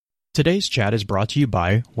Today's chat is brought to you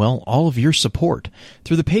by, well, all of your support.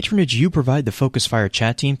 Through the patronage you provide the Focus Fire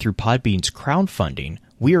chat team through Podbean's crowdfunding,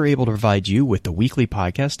 we are able to provide you with the weekly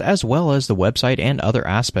podcast as well as the website and other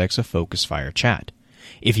aspects of Focus Fire chat.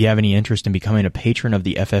 If you have any interest in becoming a patron of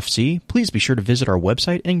the FFC, please be sure to visit our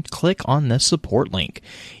website and click on the support link.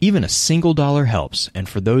 Even a single dollar helps, and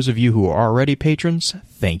for those of you who are already patrons,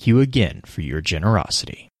 thank you again for your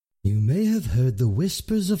generosity. You may have heard the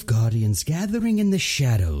whispers of guardians gathering in the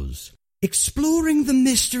shadows, exploring the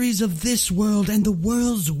mysteries of this world and the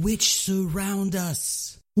worlds which surround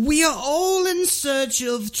us. We are all in search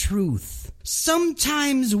of truth.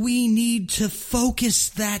 Sometimes we need to focus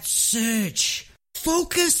that search.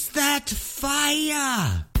 Focus that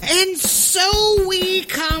fire. And so we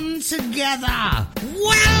come together.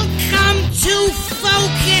 Welcome to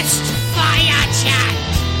Focused Fire Chat.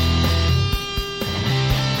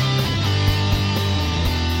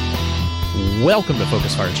 Welcome to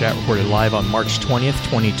Focus Fire Chat, recorded live on March 20th,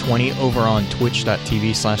 2020, over on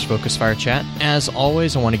twitch.tv/FocusFireChat. As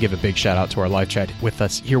always, I want to give a big shout out to our live chat with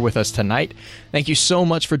us tonight. Thank you so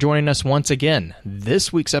much for joining us once again.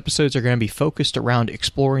 This week's episodes are going to be focused around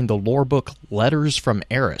exploring the lore book Letters from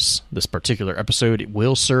Eris. This particular episode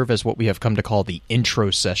will serve as what we have come to call the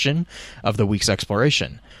intro session of the week's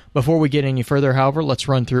exploration. Before we get any further, however, let's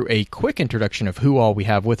run through a quick introduction of who all we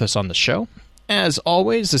have with us on the show. As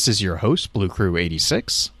always, this is your host, Blue Crew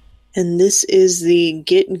 86. And this is the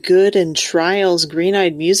Get Good and Trials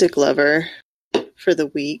Green-Eyed Music Lover for the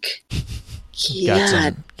week.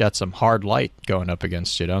 Got some hard light going up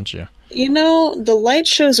against you, don't you? You know, the light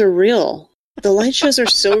shows are real. The light shows are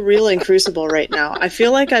so real in Crucible right now. I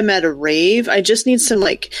feel like I'm at a rave. I just need some,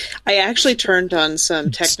 I actually turned on some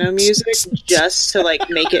techno music just to,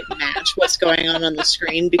 make it match what's going on the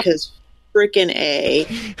screen, because frickin'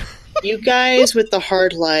 A... You guys with the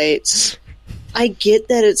hard lights, I get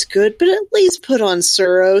that it's good, but at least put on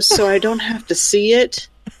Suros so I don't have to see it.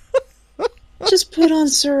 Just put on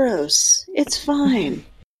Suros. It's fine.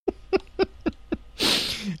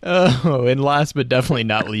 Oh, and last but definitely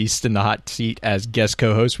not least, in the hot seat as guest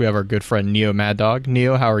co-host, we have our good friend Neo Mad Dog.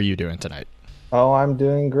 Neo, how are you doing tonight? Oh, I'm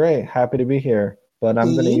doing great. Happy to be here. But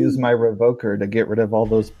I'm going to use my revoker to get rid of all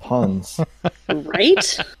those puns.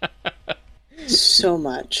 Right? So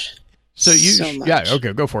much. Yeah,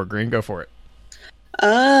 okay, go for it, Green, go for it.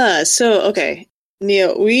 Okay.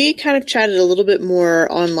 Neo, we kind of chatted a little bit more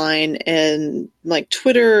online and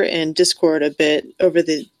Twitter and Discord a bit over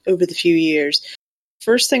the few years.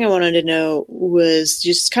 First thing I wanted to know was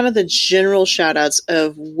just kind of the general shout outs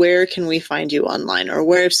of where can we find you online, or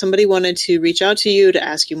where if somebody wanted to reach out to you to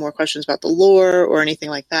ask you more questions about the lore or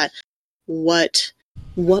anything like that, what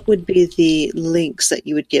would be the links that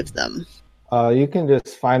you would give them? You can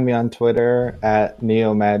just find me on Twitter at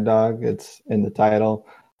NeoMadDog. It's in the title.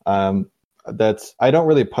 I don't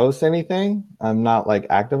really post anything. I'm not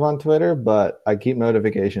active on Twitter, but I keep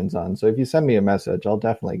notifications on. So if you send me a message, I'll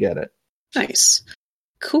definitely get it. Nice.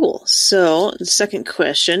 Cool. So the second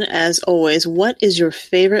question, as always, what is your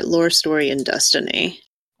favorite lore story in Destiny?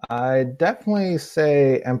 I definitely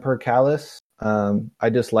say Emperor Callus. I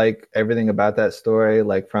just like everything about that story,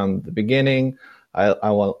 from the beginning.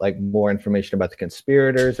 I want more information about the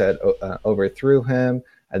conspirators that overthrew him,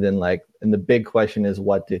 and then and the big question is,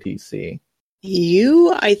 what did he see?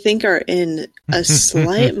 You, I think, are in a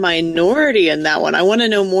slight minority in that one. I want to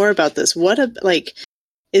know more about this.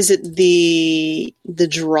 Is it the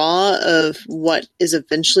draw of what is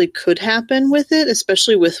eventually could happen with it,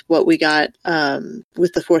 especially with what we got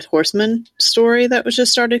with the Fourth Horseman story that was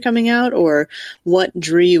just started coming out, or what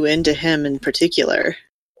drew you into him in particular?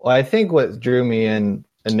 Well, I think what drew me in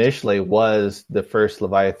initially was the first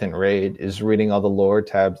Leviathan raid, is reading all the lore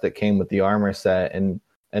tabs that came with the armor set and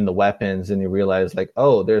the weapons, and you realize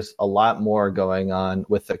there's a lot more going on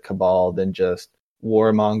with the Cabal than just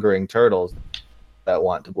warmongering turtles that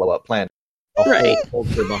want to blow up planets. A whole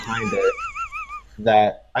culture behind it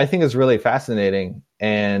that I think is really fascinating,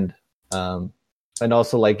 and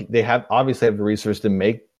also they obviously have the resource to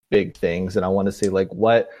make big things, and I want to see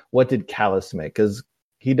what did Callus make, because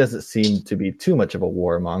he doesn't seem to be too much of a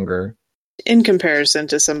warmonger in comparison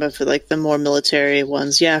to some of the more military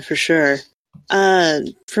ones. Yeah, for sure.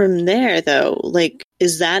 From there, though,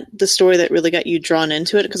 is that the story that really got you drawn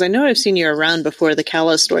into it? Because I know I've seen you around before the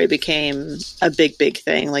Callus story became a big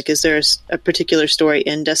thing. Is there a particular story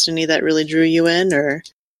in Destiny that really drew you in, or?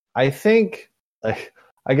 I think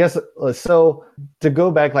I guess, so to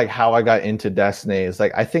go back, how I got into Destiny is,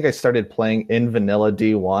 I think I started playing in vanilla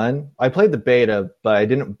D1. I played the beta, but I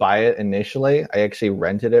didn't buy it initially. I actually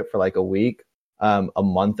rented it for a week, a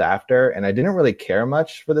month after, and I didn't really care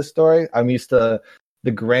much for the story. I'm used to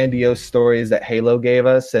the grandiose stories that Halo gave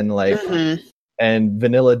us, and like and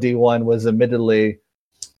Vanilla D1 was admittedly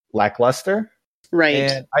lackluster. Right.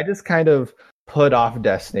 And I just kind of put off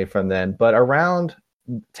Destiny from then. But around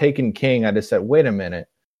Taken King, I just said, wait a minute,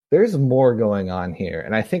 there's more going on here.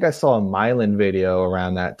 And I think I saw a Mylan video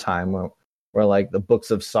around that time where like the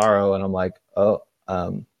Books of Sorrow, and I'm like,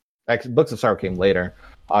 actually, Books of Sorrow came later,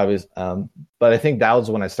 obviously. But I think that was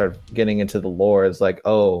when I started getting into the lore. It's like,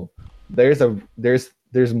 oh,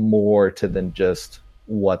 there's more to than just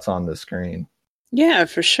what's on the screen. Yeah,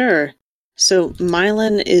 for sure. So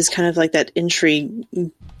Mylan is kind of like that entry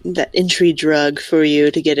drug for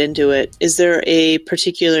you to get into it. Is there a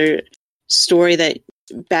particular story that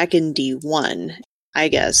back in D1, I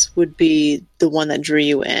guess, would be the one that drew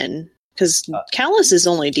you in? Because Callus is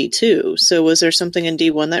only D2, so was there something in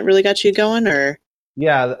D1 that really got you going, or?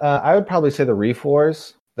 Yeah, I would probably say the Reef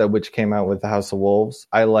Wars, which came out with the House of Wolves.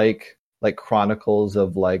 I like chronicles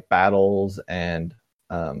of like battles and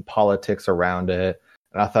politics around it.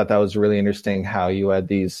 And I thought that was really interesting how you had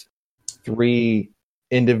these 3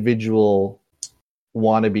 individual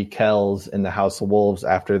wannabe Kells in the House of Wolves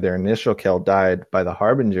after their initial Kell died by the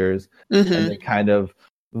Harbingers, and they kind of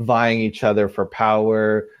vying each other for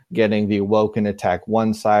power, getting the Awoken attack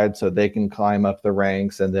one side so they can climb up the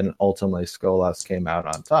ranks, and then ultimately Skolas came out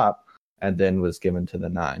on top and then was given to the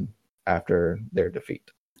 9 after their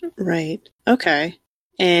defeat. Right. Okay.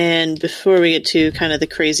 And before we get to kind of the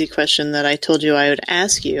crazy question that I told you I would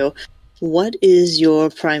ask you, what is your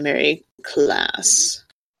primary class?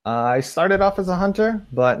 I started off as a hunter,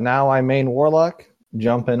 but now I main warlock,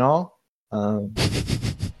 jump and all.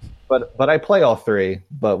 But I play all 3,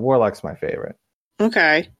 but warlock's my favorite.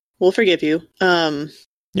 Okay. We'll forgive you. Yeah,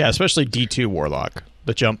 especially D2 warlock.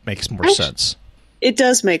 The jump makes more sense. It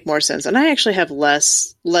does make more sense. And I actually have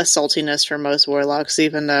less saltiness for most warlocks,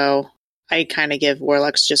 even though I kind of give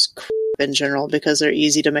warlocks just crap in general because they're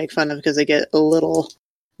easy to make fun of because they get a little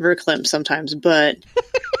verklempt sometimes. But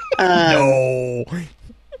no.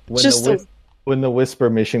 When the Whisper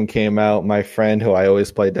mission came out, my friend who I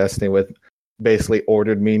always play Destiny with basically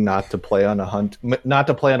ordered me not to play on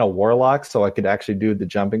a warlock, so I could actually do the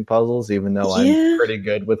jumping puzzles, even though I'm pretty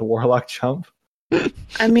good with warlock jump.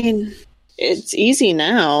 I mean, it's easy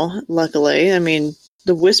now, luckily. I mean,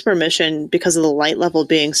 the Whisper mission, because of the light level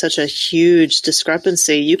being such a huge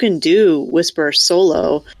discrepancy, you can do Whisper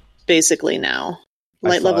solo basically now.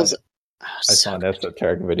 Light levels. I saw an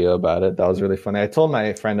esoteric video about it. That was really funny. I told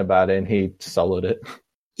my friend about it, and he soloed it.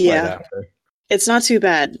 Yeah. Right after. It's not too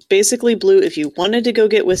bad. Basically, Blue, if you wanted to go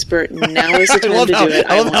get Whisper, now is the time to do it.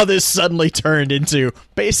 I love how this suddenly turned into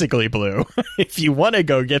basically Blue. If you want to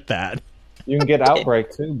go get that. You can get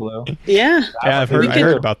Outbreak too, Blue. Yeah. I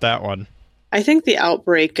heard about that one. I think the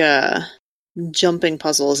Outbreak jumping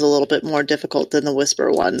puzzle is a little bit more difficult than the Whisper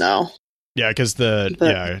one, though. Yeah, because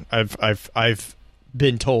I've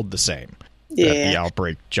been told the same. Yeah. That the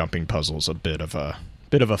Outbreak jumping puzzle is a bit of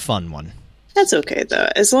a fun one. That's okay, though.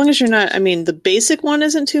 As long as you're not... I mean, the basic one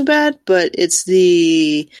isn't too bad, but it's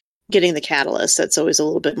the getting the catalyst that's always a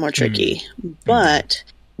little bit more tricky. But,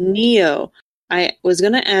 Neo, I was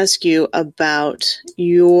going to ask you about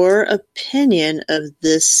your opinion of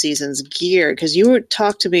this season's gear, because you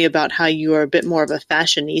talked to me about how you are a bit more of a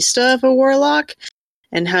fashionista of a warlock,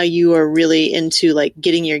 and how you are really into like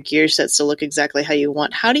getting your gear sets to look exactly how you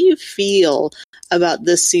want. How do you feel about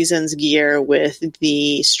this season's gear with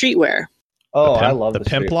the streetwear? Oh, I love the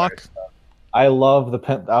pimp lock. I love the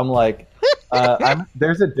pimp. I'm like,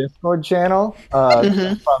 there's a Discord channel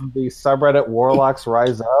from the subreddit Warlocks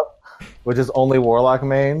Rise Up, which is only Warlock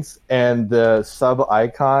mains, and the sub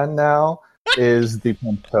icon now is the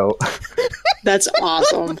pimp coat. That's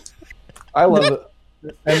awesome. I love it.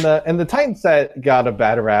 And the Titan set got a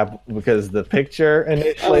bad rap because the picture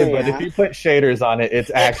initially, but if you put shaders on it,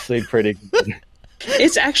 it's actually pretty good.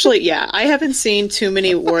 It's actually, yeah. I haven't seen too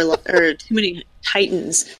many too many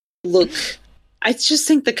Titans look. I just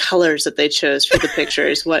think the colors that they chose for the picture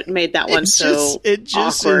is what made that one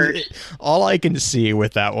awkward. All I can see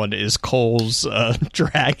with that one is Cole's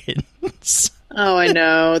dragons. Oh, I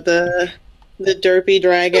know the derpy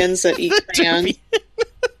dragons that eat crayon.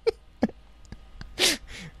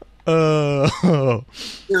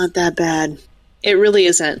 Not that bad. It really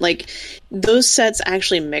isn't. Like, those sets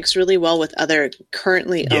actually mix really well with other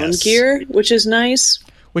currently owned gear, which is nice.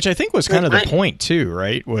 Which I think was kind of the point too,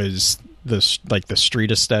 right? Was the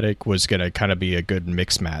street aesthetic was going to kind of be a good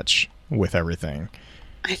mix match with everything.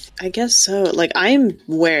 I guess so. Like, I'm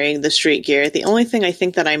wearing the street gear. The only thing I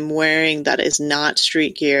think that I'm wearing that is not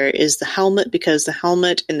street gear is the helmet, because the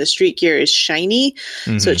helmet in the street gear is shiny,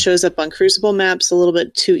 so it shows up on Crucible maps a little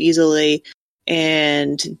bit too easily.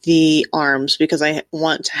 and the arms because I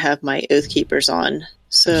want to have my Oath Keepers on.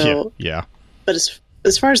 So yeah. But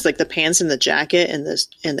as far as like the pants and the jacket and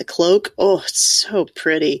the cloak, oh, it's so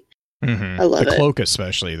pretty. Mm-hmm. I love it. The cloak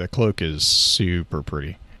especially. The cloak is super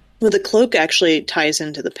pretty. Well, the cloak actually ties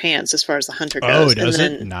into the pants as far as the hunter goes. Oh, does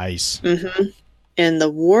it? Nice. Mm-hmm. And the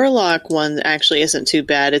warlock one actually isn't too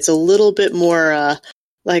bad. It's a little bit more,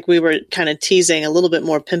 like we were kind of teasing, a little bit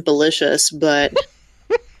more pimpalicious, but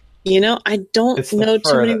I don't know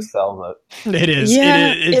too many. It is.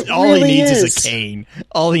 Yeah, it all really he needs is a cane.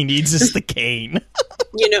 All he needs is the cane.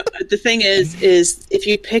 The thing is if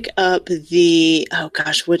you pick up the, oh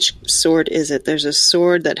gosh, which sword is it? There's a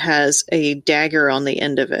sword that has a dagger on the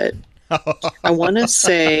end of it. I want to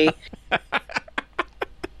say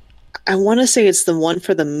it's the one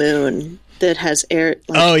for the moon that has air.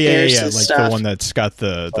 Like, yeah, like stuff. the one that's got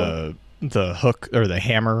the hook or the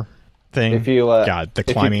hammer thing. If you the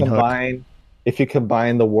climbing hook. If you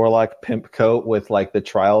combine the warlock pimp coat with like the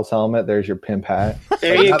Trials helmet, there's your pimp hat.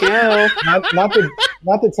 There you go. Not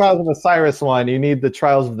the Trials of Osiris one. You need the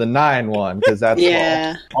Trials of the Nine one because that's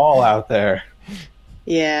all out there.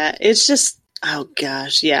 Yeah, it's just, oh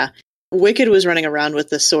gosh, yeah. Wicked was running around with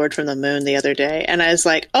the sword from the moon the other day, and I was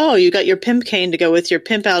like, oh, you got your pimp cane to go with your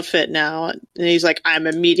pimp outfit now. And he's like, I'm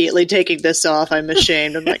immediately taking this off. I'm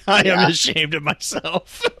ashamed. I'm like, I am ashamed of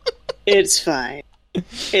myself. It's fine.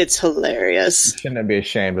 It's hilarious. You shouldn't be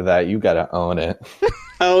ashamed of that. You got to own it.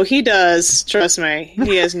 Oh, he does. Trust me.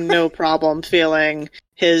 He has no problem feeling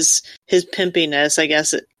his pimpiness, I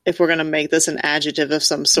guess, if we're going to make this an adjective of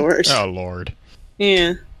some sort. Oh, Lord.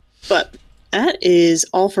 Yeah. But that is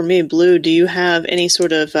all for me. Blue, do you have any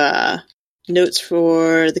sort of notes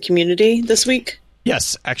for the community this week?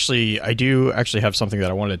 Yes, actually, I do actually have something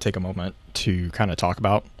that I wanted to take a moment to kind of talk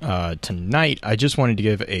about. Tonight, I just wanted to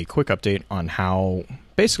give a quick update on how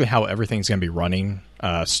everything's going to be running,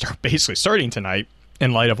 starting tonight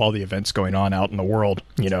in light of all the events going on out in the world.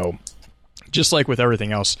 Just like with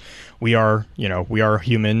everything else, we are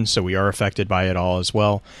human, so we are affected by it all as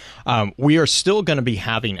well. We are still going to be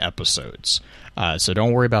having episodes. So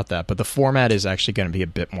don't worry about that. But the format is actually going to be a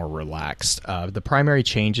bit more relaxed. The primary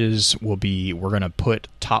changes will be we're going to put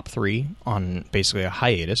top 3 on basically a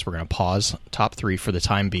hiatus. We're going to pause top 3 for the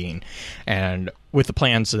time being. And with the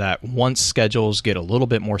plans that once schedules get a little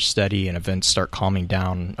bit more steady and events start calming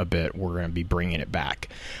down a bit, we're going to be bringing it back.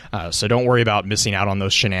 So don't worry about missing out on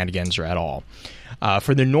those shenanigans at all.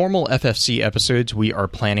 For the normal FFC episodes, we are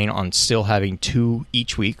planning on still having 2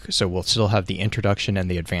 each week, so we'll still have the introduction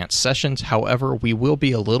and the advanced sessions. However, we will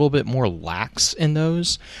be a little bit more lax in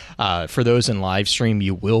those. For those in live stream,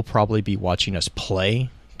 you will probably be watching us play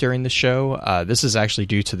during the show. This is actually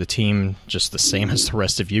due to the team, just the same as the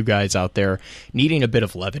rest of you guys out there, needing a bit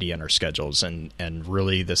of levity in our schedules, and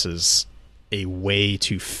really this is a way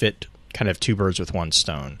to fit kind of 2 birds with 1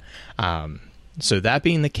 stone. So that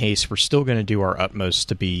being the case, we're still going to do our utmost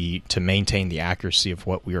to maintain the accuracy of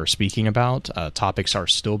what we are speaking about. Topics are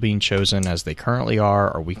still being chosen as they currently are.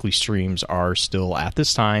 Our weekly streams are still, at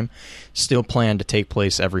this time, still planned to take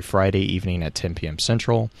place every Friday evening at 10 p.m.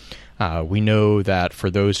 Central. We know that for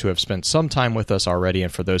those who have spent some time with us already,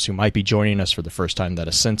 and for those who might be joining us for the first time, that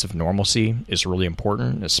a sense of normalcy is really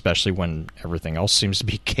important, especially when everything else seems to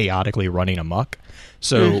be chaotically running amok.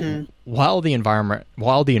 So while the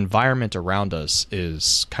environment around us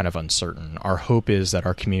is kind of uncertain, our hope is that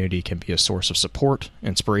our community can be a source of support,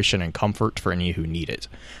 inspiration, and comfort for any who need it.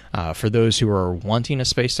 For those who are wanting a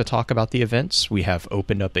space to talk about the events, we have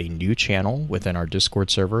opened up a new channel within our Discord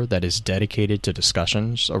server that is dedicated to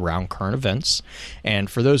discussions around current events. And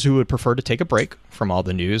for those who would prefer to take a break from all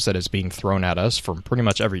the news that is being thrown at us from pretty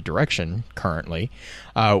much every direction currently,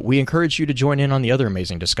 we encourage you to join in on the other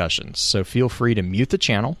amazing discussions. So feel free to mute the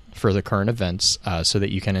channel for the current events so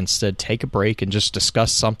that you can instead take a break and just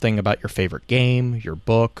discuss something about your favorite game, your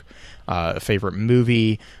book, favorite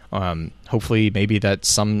movie. Hopefully maybe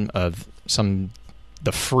that's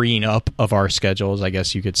the freeing up of our schedules, I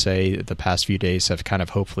guess you could say, the past few days have kind of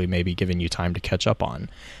hopefully maybe given you time to catch up on.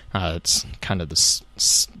 It's kind of the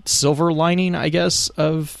silver lining, I guess,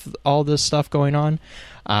 of all this stuff going on.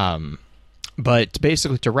 But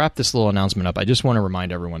basically, to wrap this little announcement up, I just want to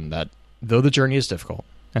remind everyone that though the journey is difficult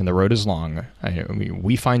and the road is long,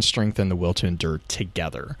 we find strength in the will to endure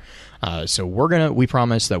together. So we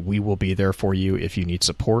promise that we will be there for you if you need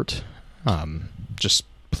support. Just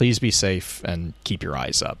please be safe and keep your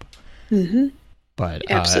eyes up. Mm-hmm. But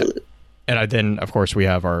absolutely. And then, of course, we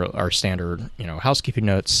have our standard, housekeeping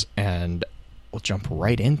notes, and we'll jump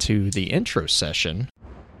right into the intro session.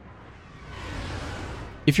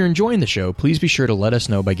 If you're enjoying the show, please be sure to let us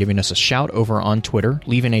know by giving us a shout over on Twitter,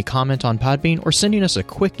 leaving a comment on Podbean, or sending us a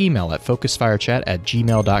quick email at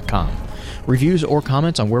focusfirechat@gmail.com. Reviews or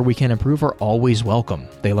comments on where we can improve are always welcome.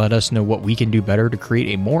 They let us know what we can do better to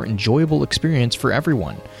create a more enjoyable experience for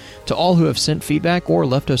everyone. To all who have sent feedback or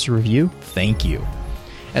left us a review, thank you.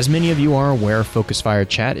 As many of you are aware, Focus Fire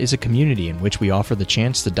Chat is a community in which we offer the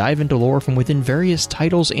chance to dive into lore from within various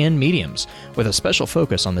titles and mediums, with a special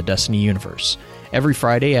focus on the Destiny universe. Every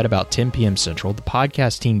Friday at about 10 p.m. Central, the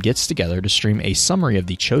podcast team gets together to stream a summary of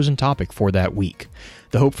the chosen topic for that week.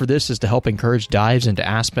 The hope for this is to help encourage dives into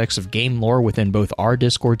aspects of game lore within both our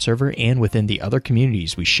Discord server and within the other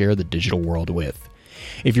communities we share the digital world with.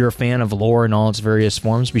 If you're a fan of lore in all its various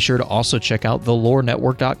forms, be sure to also check out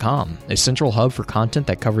thelorenetwork.com, a central hub for content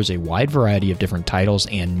that covers a wide variety of different titles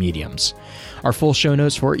and mediums. Our full show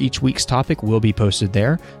notes for each week's topic will be posted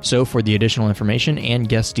there, so for the additional information and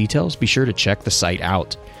guest details, be sure to check the site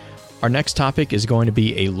out. Our next topic is going to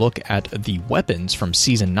be a look at the weapons from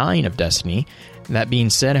Season 9 of Destiny. That being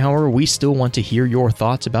said, however, we still want to hear your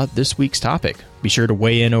thoughts about this week's topic. Be sure to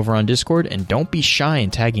weigh in over on Discord, and don't be shy in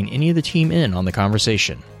tagging any of the team in on the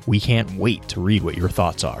conversation. We can't wait to read what your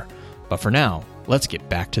thoughts are. But for now, let's get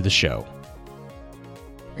back to the show.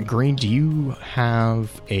 Green, do you have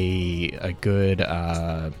a good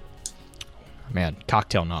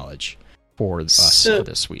cocktail knowledge for us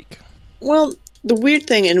this week? Well, the weird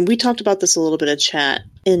thing, and we talked about this a little bit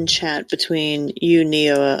in chat between you,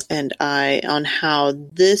 Neo, and I, on how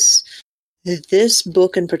this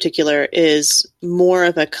book in particular is more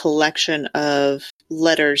of a collection of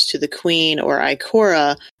letters to the Queen or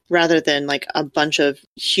Ikora rather than like a bunch of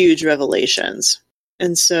huge revelations.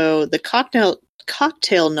 And so the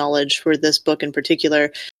cocktail knowledge for this book in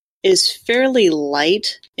particular is fairly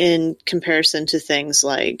light in comparison to things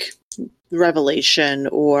like Revelation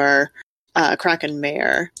or Kraken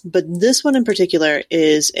Mare, but this one in particular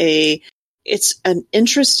it's an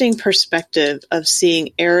interesting perspective of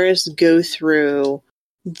seeing Eris go through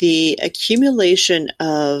the accumulation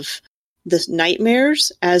of the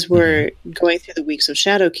nightmares as we're going through the weeks of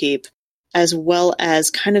Shadowkeep, as well as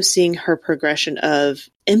kind of seeing her progression of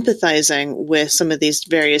empathizing with some of these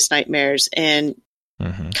various nightmares and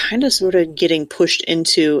kind of sort of getting pushed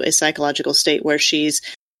into a psychological state where she's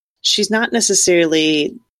not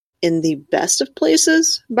necessarily in the best of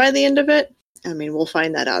places by the end of it. I mean, we'll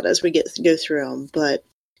find that out as we go through them, but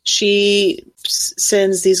she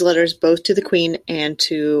sends these letters both to the Queen and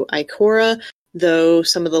to Ikora, though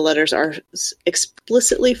some of the letters are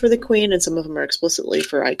explicitly for the Queen and some of them are explicitly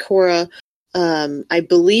for Ikora. I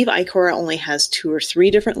believe Ikora only has 2 or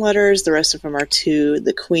 3 different letters. The rest of them are to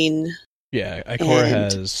the Queen. Yeah,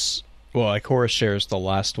 Ikora shares the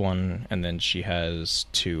last one, and then she has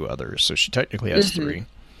 2 others, so she technically has 3.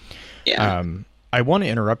 Yeah. I want to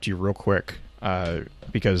interrupt you real quick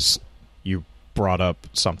because you brought up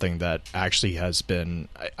something that actually has been,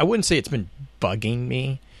 I wouldn't say it's been bugging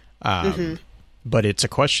me, but it's a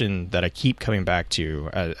question that I keep coming back to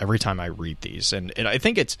every time I read these. And I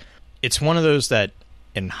think it's one of those that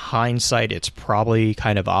in hindsight, it's probably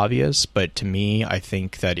kind of obvious, but to me, I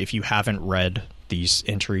think that if you haven't read these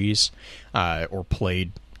entries or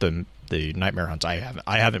played the Nightmare hunts, I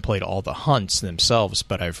haven't played all the hunts themselves,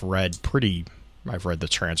 but I've read the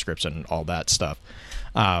transcripts and all that stuff.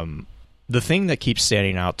 The thing that keeps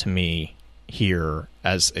standing out to me here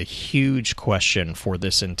as a huge question for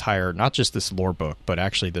this entire, not just this lore book, but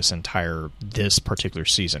actually this particular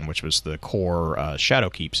season, which was the core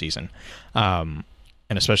Shadowkeep season, and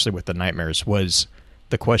especially with the nightmares, was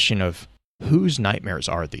the question of whose nightmares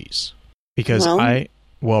are these? Because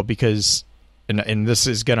And this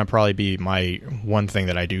is going to probably be my one thing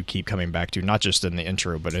that I do keep coming back to, not just in the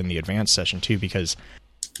intro, but in the advanced session too, because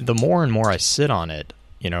the more and more I sit on it,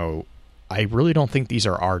 I really don't think these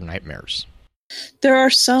are our nightmares. There are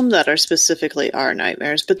some that are specifically our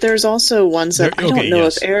nightmares, but there's also ones that I don't know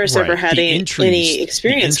if Eris ever had any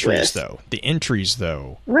experience with. The entries,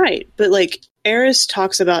 though. Right, but like Eris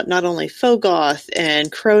talks about not only Fogoth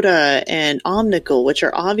and Crota and Omnigul, which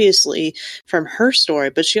are obviously from her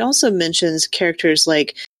story, but she also mentions characters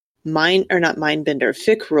like Mindbender,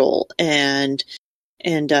 Fikrul, and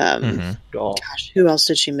gosh, who else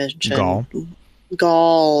did she mention?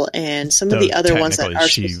 Gaul and some of the other ones that are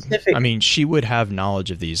specific. I mean, she would have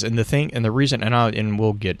knowledge of these, and the reason, and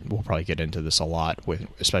we'll probably get into this a lot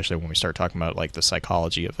especially when we start talking about like the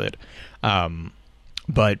psychology of it.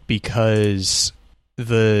 But because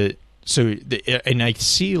and I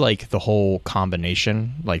see like the whole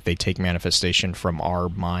combination, like they take manifestation from our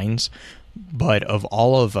minds, but of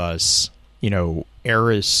all of us,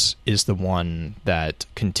 Eris is the one that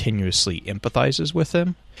continuously empathizes with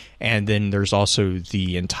him. And then there's also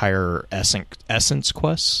the entire essence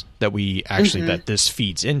quests that we actually, that this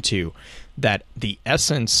feeds into, that the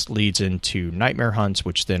essence leads into nightmare hunts,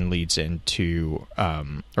 which then leads into,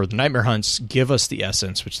 or the nightmare hunts give us the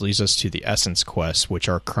essence, which leads us to the essence quests, which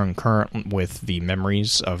are concurrent with the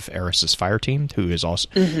memories of Eris's fire team, who is also,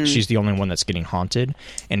 she's the only one that's getting haunted.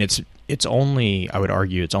 And it's only, I would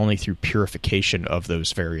argue, it's only through purification of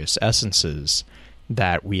those various essences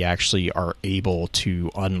that we actually are able to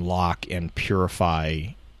unlock and purify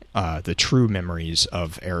the true memories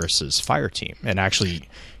of Eris's fire team. And actually,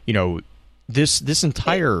 this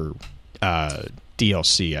entire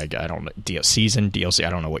DLC, I don't know, season, DLC, I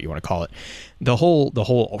don't know what you want to call it. The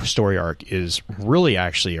whole story arc is really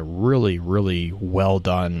actually a really, really well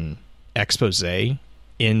done expose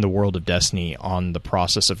in the world of Destiny on the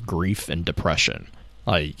process of grief and depression.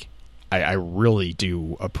 Like, I really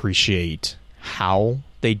do appreciate how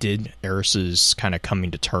they did Eris's kind of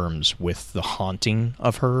coming to terms with the haunting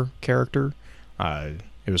of her character. I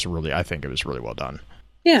think it was really well done.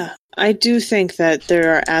 Yeah, I do think that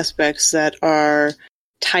there are aspects that are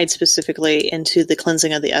tied specifically into the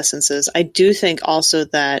cleansing of the essences. I do think also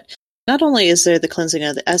that not only is there the cleansing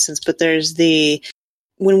of the essence, but there's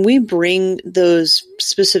when we bring those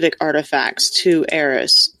specific artifacts to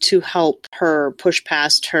Eris to help her push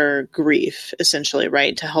past her grief, essentially,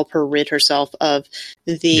 right? To help her rid herself of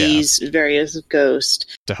these various ghosts.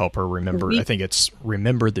 To help her remember, I think it's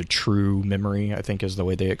remember the true memory, I think is the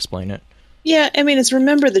way they explain it. Yeah, I mean, it's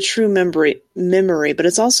remember the true memory, but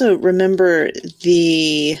it's also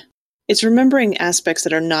it's remembering aspects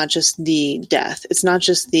that are not just the death. It's not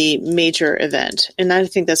just the major event. And I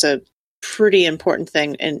think that's a pretty important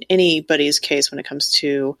thing in anybody's case when it comes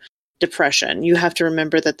to depression. You have to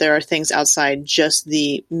remember that there are things outside just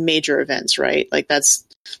the major events, right? Like, that's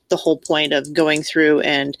the whole point of going through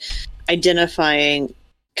and identifying,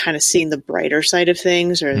 kind of seeing the brighter side of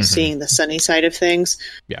things, or seeing the sunny side of things.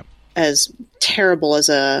 Yeah. As terrible as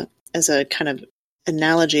a kind of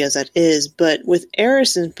analogy as that is, but with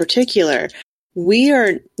Eris in particular, we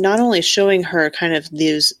are not only showing her kind of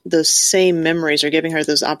those same memories, or giving her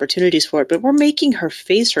those opportunities for it, but we're making her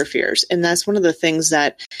face her fears. And that's one of the things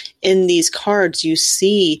that in these cards you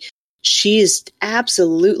see she's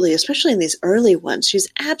absolutely, especially in these early ones, she's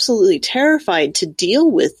absolutely terrified to deal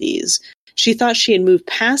with these. She thought she had moved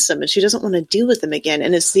past them and she doesn't want to deal with them again.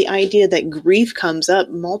 And it's the idea that grief comes up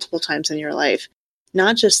multiple times in your life,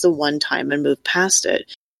 not just the one time and move past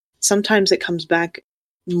it. Sometimes it comes back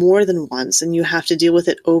more than once and you have to deal with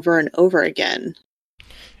it over and over again.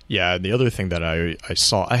 Yeah, the other thing that I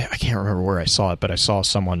saw, I can't remember where I saw it, but I saw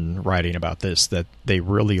someone writing about this, that they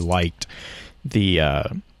really liked the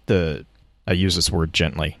I use this word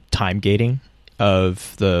gently, time gating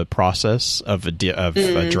of the process of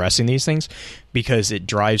addressing these things, because it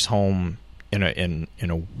drives home in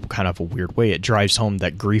a kind of a weird way. It drives home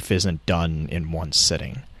that grief isn't done in one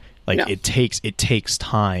sitting. Like, no. It takes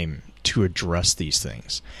time to address these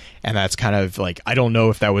things. And that's kind of like, I don't know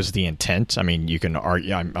if that was the intent. I mean, you can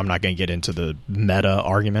argue, I'm not going to get into the meta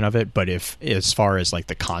argument of it, but as far as like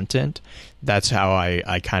the content, that's how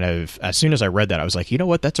I kind of, as soon as I read that, I was like, you know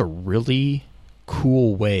what, that's a really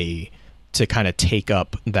cool way to kind of take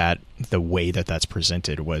up that, the way that that's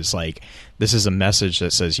presented was like, this is a message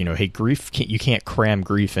that says, hey, grief, you can't cram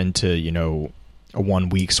grief into, a 1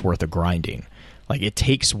 week's worth of grinding. Like, it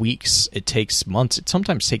takes weeks, it takes months, it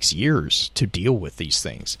sometimes takes years to deal with these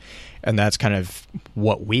things. And that's kind of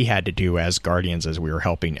what we had to do as Guardians as we were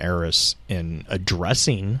helping Eris in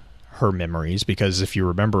addressing her memories. Because if you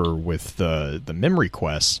remember with the memory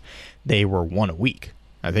quests, they were one a week.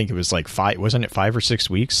 I think it was like 5, wasn't it 5 or 6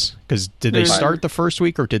 weeks? Because did they start the first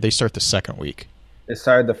week or did they start the second week? It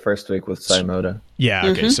started the first week with Saimoda. Yeah,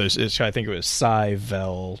 okay. So I think it was Sai,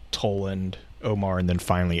 Vel, Toland, Omar, and then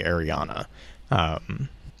finally Ariana.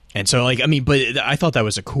 And so, like, I mean, but I thought that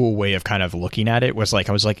was a cool way of kind of looking at it. Was like,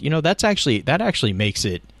 I was like, that actually makes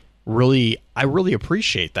it really, I really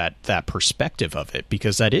appreciate that perspective of it,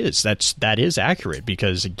 because that is accurate,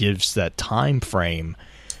 because it gives that time frame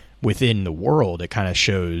within the world. It kind of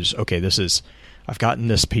shows, okay, I've gotten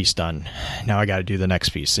this piece done. Now I got to do the next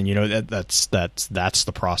piece. And that's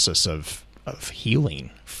the process of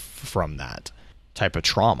healing from that type of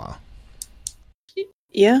trauma.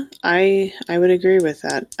 Yeah, I would agree with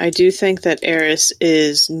that. I do think that Eris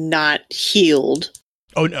is not healed.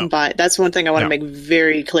 Oh, no. But that's one thing I want to make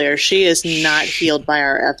very clear. She is not healed by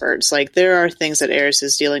our efforts. Like, there are things that Eris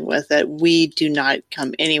is dealing with that we do not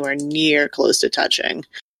come anywhere near close to touching.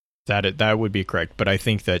 That would be correct. But I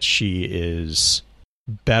think that she is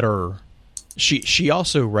better, She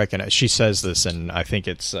also recognized. She says this, and I think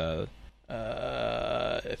it's Tannix.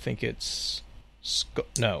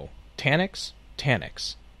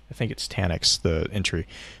 I think it's Tannix, the entry.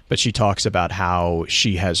 But she talks about how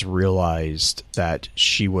she has realized that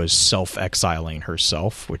she was self-exiling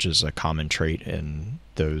herself, which is a common trait in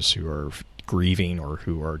those who are grieving or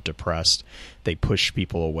who are depressed. They push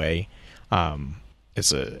people away. And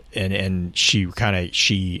she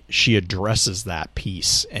addresses that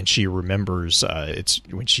piece, and she remembers it's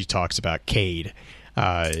when she talks about Cade.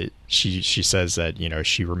 She says that, you know,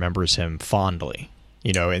 she remembers him fondly,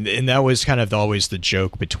 you know, and that was kind of always the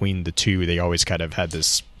joke between the two. They always kind of had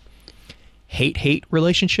this hate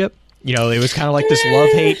relationship. You know, it was kind of like this love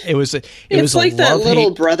hate. It was like that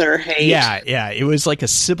little brother hate. Yeah. It was like a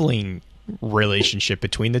sibling relationship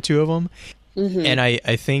between the two of them. Mm-hmm. And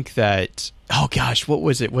I think that, oh gosh, what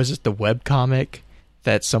was it? Was it the webcomic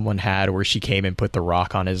that someone had where she came and put the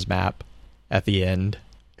rock on his map at the end?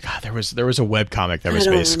 God, there was a webcomic that was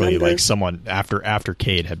basically like someone after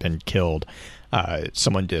Cade had been killed,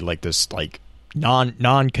 someone did like this like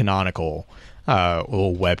non-canonical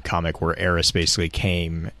little webcomic where Eris basically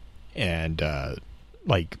came and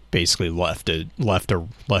like basically left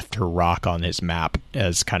her rock on his map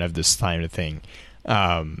as kind of this kind of thing.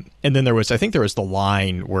 And then there was the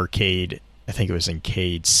line where Cade, I think it was in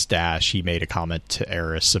Cade's stash, he made a comment to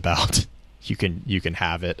Eris about you can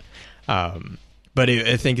have it. But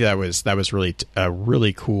I think that was really a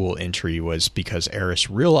really cool entry, was because Eris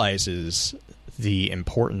realizes the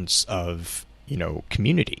importance of, you know,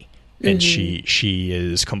 community, and she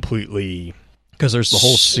is completely, because there's the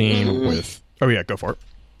whole scene with, oh yeah, go for it.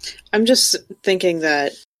 I'm just thinking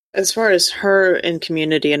that as far as her and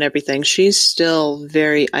community and everything, she's still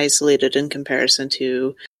very isolated in comparison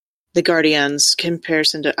to the Guardians,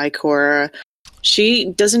 comparison to Ikora.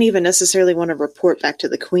 She doesn't even necessarily want to report back to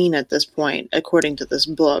the Queen at this point, according to this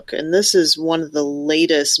book. And this is one of the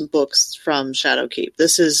latest books from Shadowkeep.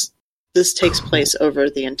 This takes place over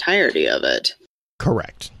the entirety of it.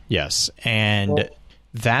 Correct. Yes. And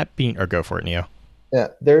that being, or go for it, Neo. Yeah,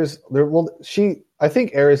 I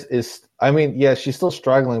think Eris is, she's still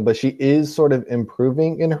struggling, but she is sort of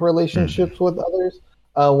improving in her relationships with others.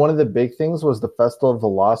 One of the big things was the Festival of the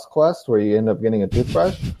Lost quest, where you end up getting a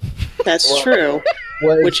toothbrush. That's true.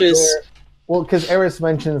 Because Eris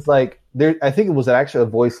mentions, like, I think it was actually a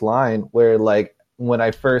voice line where, like, when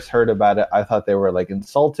I first heard about it, I thought they were, like,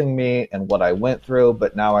 insulting me and what I went through,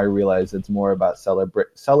 but now I realize it's more about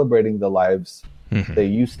celebrating the lives they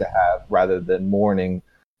used to have rather than mourning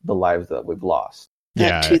the lives that we've lost.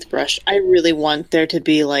 That toothbrush. I really want there to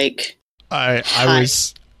be, like,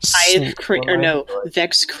 Vex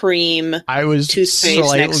cream. I was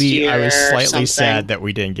slightly something. sad that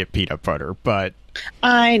we didn't get peanut butter, but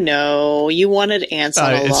I know you wanted ants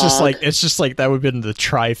on a log. It's just like that would have been the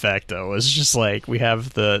trifecta. It's just like we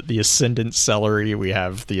have the ascendant celery, we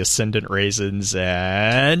have the ascendant raisins,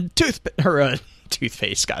 and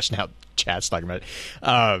toothpaste. Gosh, now Chad's talking about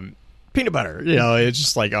it. Peanut butter. You know, it's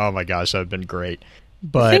just like, oh my gosh, that would have been great.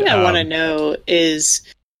 But the thing I want to know is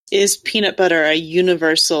peanut butter a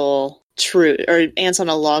universal truth, or ants on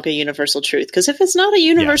a log a universal truth? Because if it's not a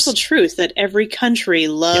universal truth that every country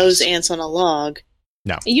loves ants on a log,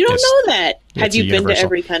 no, you don't know that. Have you been to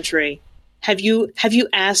every country? Have you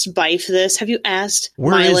asked Bife this? Have you asked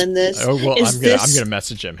Mylan this? Oh well, I'm gonna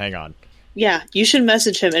message him. Hang on. Yeah, you should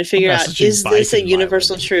message him and figure out, is this a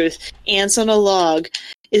universal truth? Ants on a log.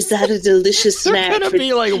 Is that a delicious snack for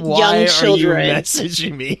young children? Are you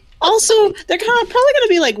messaging me? Also, they're probably going to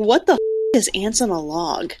be like, what the is ants on a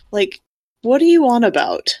log? Like, what are you on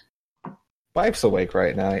about? Bife's awake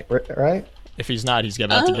right now, right? If he's not, he's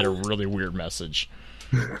about to get a really weird message.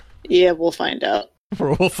 Yeah, we'll find out.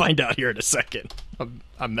 We'll find out here in a second. I'm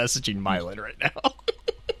messaging Mylan right now.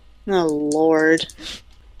 Oh, Lord.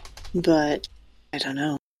 But, I don't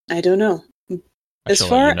know. As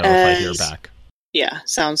far as... if I hear back. Yeah,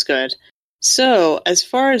 sounds good. So, as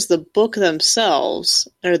far as the book themselves,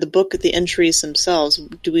 or the entries themselves,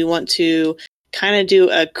 do we want to kind of do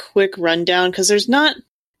a quick rundown? Because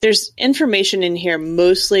there's information in here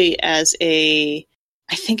mostly as I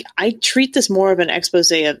think I treat this more of an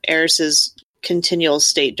expose of Eris's continual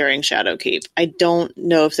state during Shadowkeep. I don't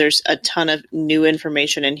know if there's a ton of new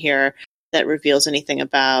information in here that reveals anything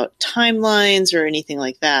about timelines or anything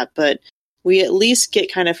like that, but we at least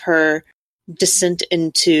get kind of her descent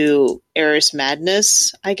into Eris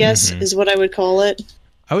madness, I guess, is what I would call it.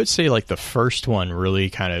 I would say like the first one really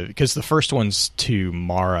kind of, because the first one's to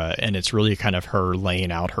Mara, and it's really kind of her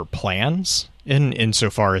laying out her plans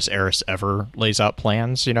insofar as Eris ever lays out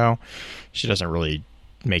plans, you know. She doesn't really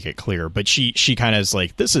make it clear, but she kind of is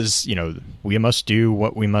like, this is, we must do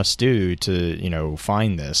what we must do to,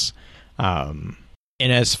 find this. And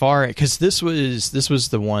as far, because this was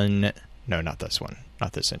the one, no, not this one,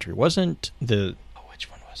 not this entry. Wasn't which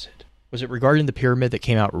one was it? Was it regarding the pyramid that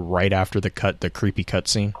came out right after the creepy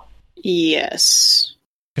cutscene? Yes.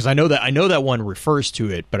 Because I know that one refers to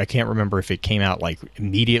it, but I can't remember if it came out like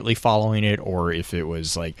immediately following it or if it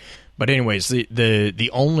was like. But anyways, the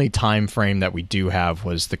only time frame that we do have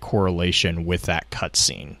was the correlation with that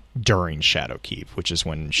cutscene during Shadowkeep, which is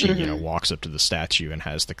when she walks up to the statue and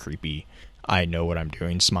has the creepy "I know what I'm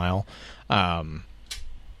doing" smile,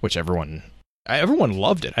 which everyone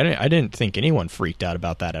loved it. I didn't think anyone freaked out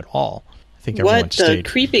about that at all. I think everyone stayed. What, the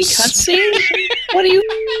creepy cutscene? What are you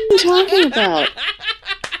talking about?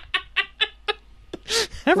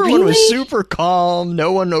 Everyone was super calm.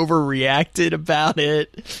 No one overreacted about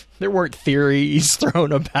it. There weren't theories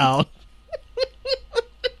thrown about.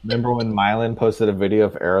 Remember when Mylan posted a video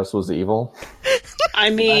of Eris was evil?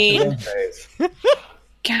 I mean,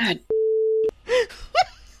 God.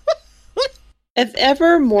 If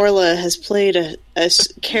ever Morla has played a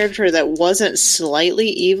character that wasn't slightly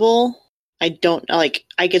evil, I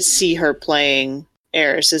could see her playing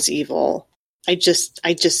Eris as evil. I just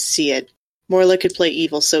see it. Morla could play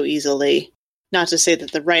evil so easily. Not to say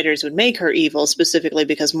that the writers would make her evil specifically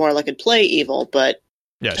because Morla could play evil, but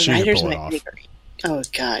yeah, she could pull it off. Oh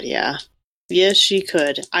God, yeah. Yes, she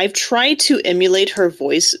could. I've tried to emulate her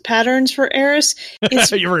voice patterns for Eris.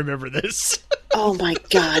 You remember this? Oh my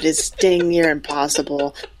God, it's dang near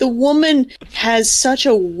impossible. The woman has such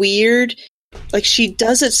a weird, she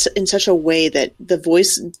does it in such a way that the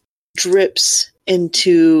voice drips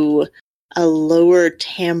into a lower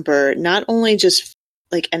timbre, not only just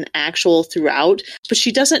like an actual throughout, but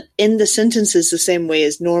she doesn't end the sentences the same way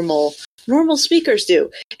as normal speakers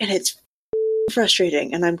do. And it's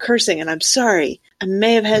frustrating, and I'm cursing, and I'm sorry. I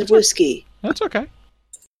may have had whiskey. That's okay.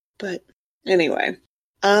 But anyway.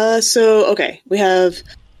 Okay. We have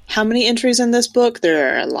how many entries in this book?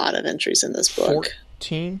 There are a lot of entries in this book.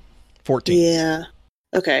 14. Yeah.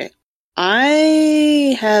 Okay.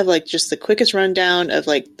 I have just the quickest rundown of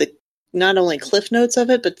the not only cliff notes of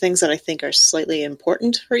it, but things that I think are slightly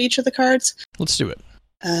important for each of the cards. Let's do it.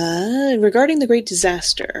 Regarding the Great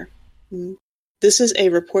Disaster. This is a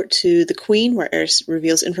report to the Queen where Eris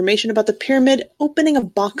reveals information about the pyramid, opening a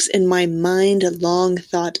box in my mind long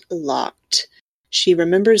thought locked. She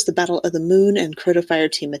remembers the Battle of the Moon and Crota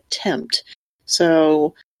Fireteam attempt.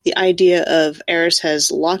 So the idea of Eris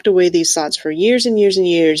has locked away these thoughts for years and years and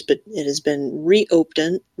years, but it has been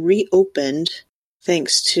reopened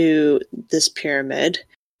thanks to this pyramid.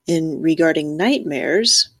 In regarding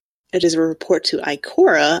nightmares, it is a report to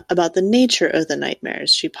Ikora about the nature of the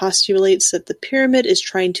nightmares. She postulates that the pyramid is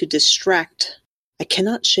trying to distract. I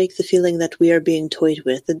cannot shake the feeling that we are being toyed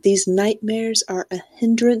with, that these nightmares are a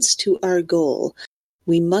hindrance to our goal.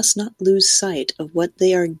 We must not lose sight of what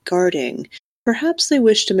they are guarding. Perhaps they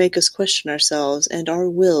wish to make us question ourselves and our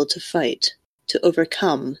will to fight, to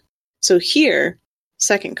overcome. So here,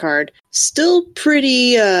 second card, still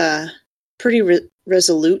pretty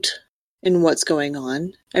resolute in what's going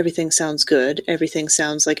on. Everything sounds good. Everything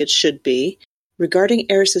sounds like it should be. Regarding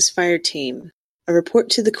Eris's fire team, a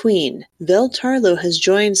report to the Queen. Vel Tarlo has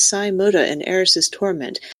joined Sai Moda in Eris's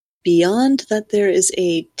torment. Beyond that, there is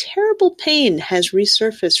a terrible pain has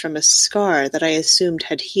resurfaced from a scar that I assumed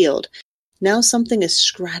had healed. Now something is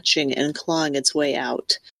scratching and clawing its way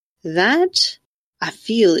out. That, I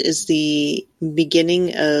feel, is the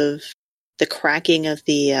beginning of the cracking of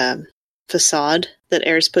the facade that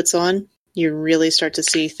Eris puts on. You really start to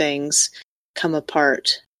see things come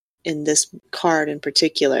apart in this card in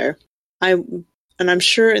particular. I'm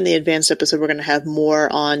sure in the advanced episode we're going to have more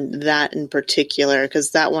on that in particular,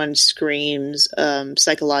 because that one screams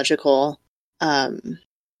psychological,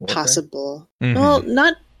 possible. Mm-hmm. Well,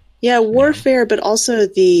 not warfare, but also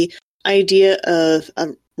the idea of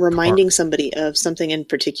reminding somebody of something in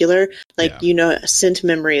particular. Scent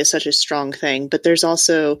memory is such a strong thing, but there's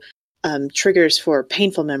also triggers for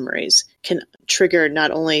painful memories can trigger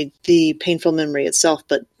not only the painful memory itself,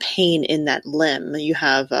 but pain in that limb. You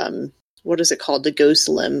have what is it called? The ghost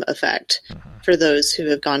limb effect for those who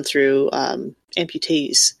have gone through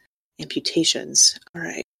amputations. All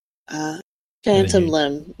right. Phantom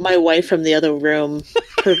limb. My wife from the other room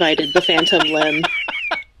provided the phantom limb.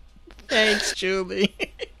 Thanks, Julie.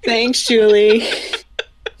 Thanks, Julie.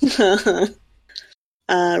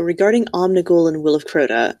 Regarding Omnigul and Will of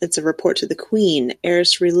Crota, it's a report to the Queen.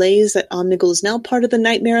 Eris relays that Omnigul is now part of the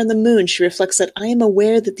Nightmare on the Moon. She reflects that I am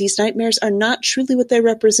aware that these nightmares are not truly what they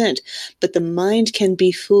represent, but the mind can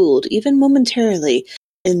be fooled, even momentarily.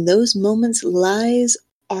 In those moments lies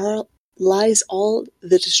all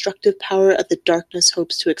the destructive power of the darkness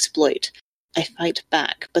hopes to exploit. I fight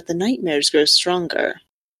back, but the nightmares grow stronger.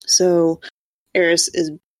 So Eris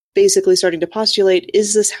is basically starting to postulate,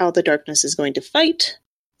 is this how the darkness is going to fight?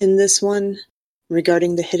 In this one,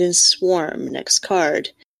 regarding the Hidden Swarm, next card,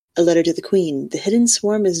 a letter to the Queen. The Hidden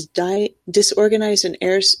Swarm is disorganized, and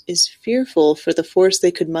Eris is fearful for the force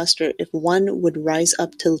they could muster if one would rise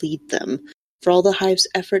up to lead them. For all the hive's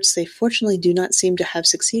efforts, they fortunately do not seem to have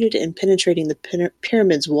succeeded in penetrating the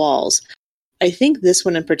pyramid's walls. I think this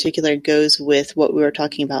one in particular goes with what we were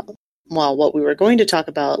talking about, well, what we were going to talk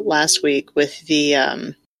about last week with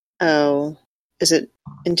the, is it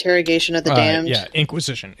Interrogation of the Damned? Yeah,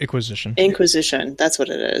 Inquisition, that's what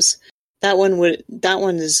it is. That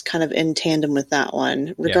one is kind of in tandem with that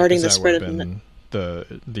one. Regarding the spread of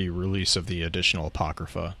the release of the additional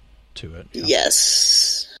Apocrypha to it. Yeah.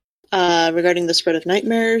 Yes. Regarding the spread of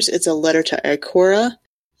nightmares, it's a letter to Ikora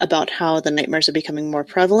about how the nightmares are becoming more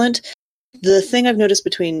prevalent. The thing I've noticed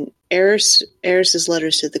between Eris's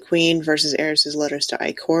letters to the Queen versus Eris's letters to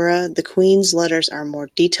Ikora, the Queen's letters are more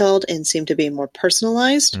detailed and seem to be more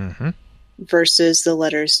personalized, versus the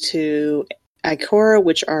letters to Ikora,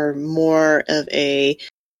 which are more of a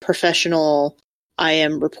professional, I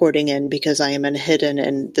am reporting in because I am hidden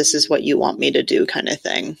and this is what you want me to do kind of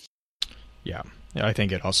thing. Yeah. I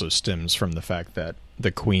think it also stems from the fact that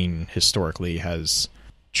the Queen historically has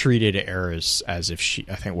treated Eris as if she,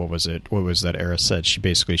 I think, what was that Eris said?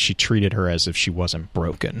 She treated her as if she wasn't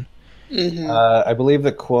broken. I believe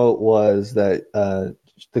the quote was that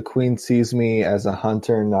the Queen sees me as a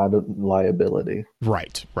hunter, not a liability.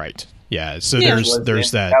 Right. Yeah. So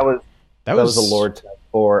there's that. That was the lore tech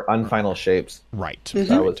for Unfinal Shapes. Right.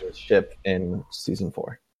 That was her ship in season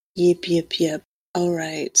 4. Yep. All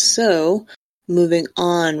right. So moving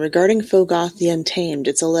on, regarding Fogoth the Untamed,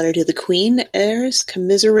 it's a letter to the Queen. Eris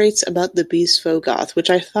commiserates about the beast Fogoth, which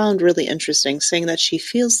I found really interesting, saying that she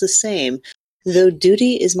feels the same. Though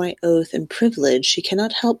duty is my oath and privilege, she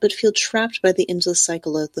cannot help but feel trapped by the endless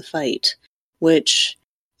cycle of the fight, which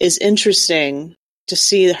is interesting to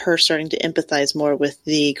see her starting to empathize more with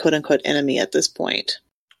the quote-unquote enemy at this point.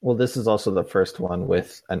 Well, this is also the first one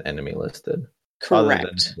with an enemy listed. Correct.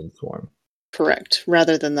 Other than the Swarm. Correct.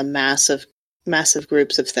 Rather than the massive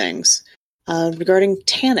groups of things. Regarding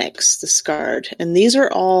Taniks, the Scarred, and these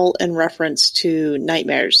are all in reference to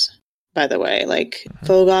nightmares, by the way. Like,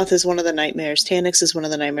 Fogoth is one of the nightmares, Taniks is one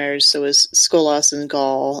of the nightmares, so is Skolas and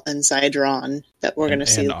Gaul and Zydron that we're going to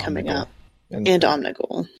see coming up. And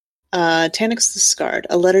Omnigul. Taniks the Scarred,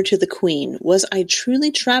 a letter to the Queen. Was I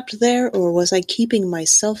truly trapped there, or was I keeping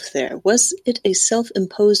myself there? Was it a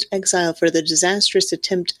self-imposed exile for the disastrous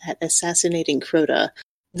attempt at assassinating Crota?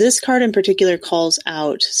 This card in particular calls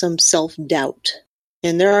out some self-doubt.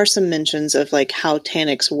 And there are some mentions of like how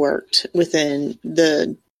Taniks worked within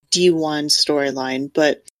the D1 storyline,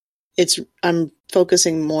 but I'm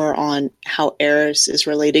focusing more on how Eris is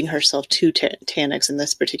relating herself to Taniks in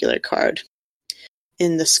this particular card.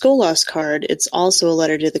 In the Skolas card, it's also a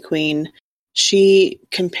letter to the Queen. She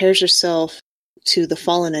compares herself to the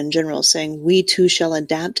Fallen in general, saying, "We too shall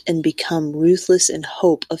adapt and become ruthless in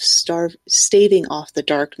hope of staving off the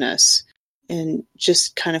darkness." And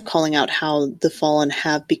just kind of calling out how the Fallen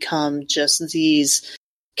have become just these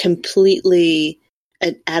completely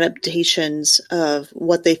adaptations of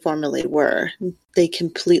what they formerly were. They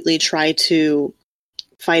completely try to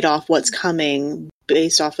fight off what's coming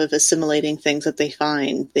based off of assimilating things that they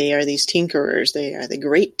find. They are these tinkerers. They are the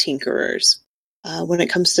great tinkerers. When it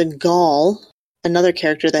comes to Gaul, another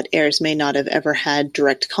character that Eris may not have ever had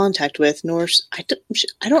direct contact with, nor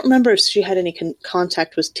I don't remember if she had any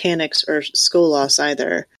contact with Taniks or Skolas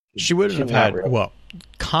either. She would have had,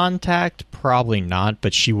 contact, probably not,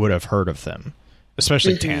 but she would have heard of them,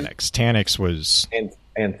 especially Taniks. Taniks was...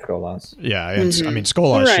 And Skolas. Yeah, and, I mean,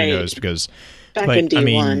 Skolas she knows because... Back in D1. I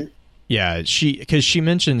mean, yeah, because she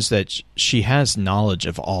mentions that she has knowledge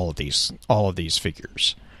of all of these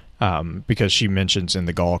figures. Because she mentions in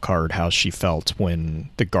the Gaul card how she felt when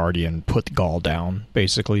the Guardian put Gaul down,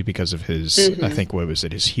 basically because of his, I think, what was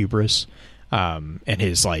it, his hubris, and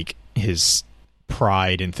his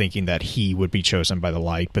pride in thinking that he would be chosen by the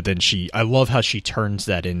light. But then I love how she turns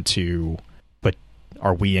that into, but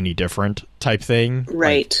are we any different type thing?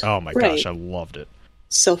 Right. Like, oh my gosh, I loved it.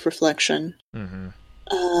 Self-reflection.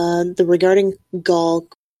 The regarding Gaul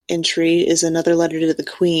entry is another letter to the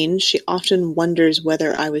Queen. She often wonders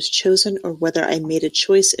whether I was chosen or whether I made a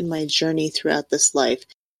choice in my journey throughout this life.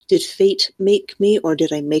 Did fate make me, or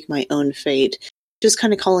did I make my own fate? Just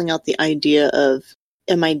kind of calling out the idea of,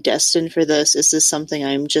 am I destined for this? Is this something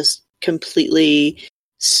I'm just completely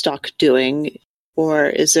stuck doing? Or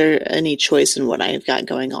is there any choice in what I've got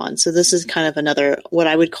going on? So this is kind of another, what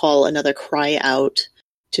I would call another cry out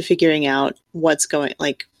to figuring out what's going,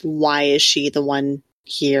 like, why is she the one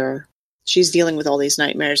here? She's dealing with all these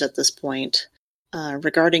nightmares at this point.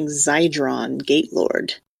 Regarding Zydron, Gate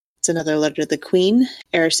Lord. It's another letter to the Queen.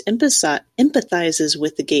 Eris empathizes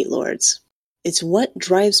with the Gate Lords. It's what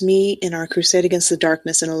drives me in our crusade against the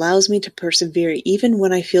darkness and allows me to persevere even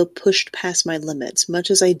when I feel pushed past my limits,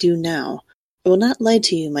 much as I do now. I will not lie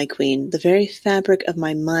to you, my queen. The very fabric of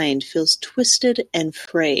my mind feels twisted and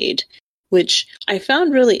frayed, which I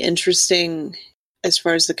found really interesting as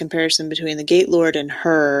far as the comparison between the Gate Lord and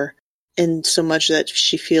her, in so much that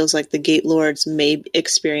she feels like the Gate Lords may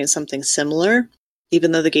experience something similar,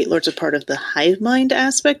 even though the Gate Lords are part of the hive mind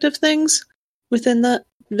aspect of things within the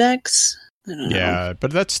Vex. I don't know. Yeah,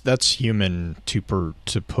 but that's human to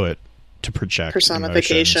project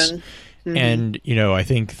personification. Emotions. Mm-hmm. And, I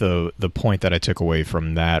think the point that I took away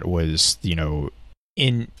from that was,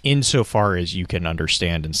 insofar as you can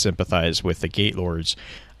understand and sympathize with the Gate Lords,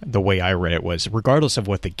 the way I read it was, regardless of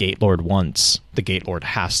what the Gate Lord wants, the Gate Lord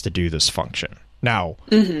has to do this function. Now,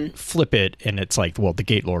 flip it, and it's like, well, the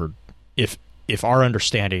Gate Lord, if our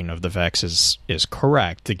understanding of the Vex is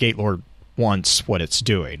correct, the Gate Lord wants what it's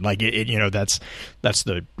doing. Like, that's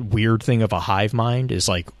the weird thing of a hive mind, is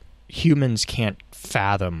like, humans can't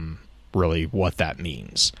fathom really what that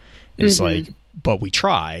means. It's like, but we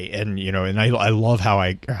try, and and I love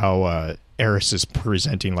how Eris is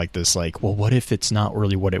presenting like this, like, well, what if it's not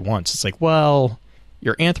really what it wants? It's like, well,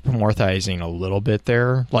 you're anthropomorphizing a little bit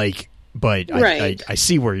there, like, but right. I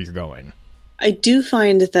see where you're going. I do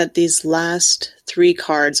find that these last 3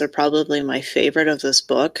 cards are probably my favorite of this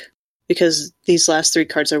book, because these last 3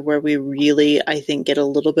 cards are where we really, I think, get a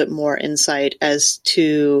little bit more insight as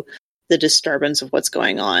to the disturbance of what's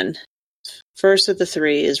going on. First of the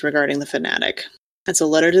 3 is regarding the Fanatic. It's a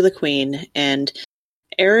letter to the Queen, and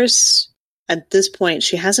Eris, at this point,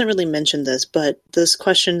 she hasn't really mentioned this, but this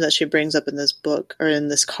question that she brings up in this book, or in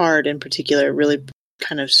this card in particular, really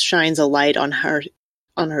kind of shines a light on her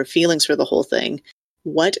feelings for the whole thing.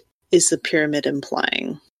 What is the pyramid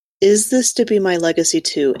implying? Is this to be my legacy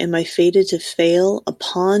too? Am I fated to fail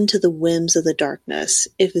upon to the whims of the darkness?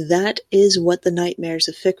 If that is what the nightmares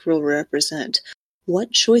of Fikrul represent,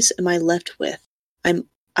 what choice am I left with?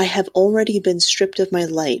 I have already been stripped of my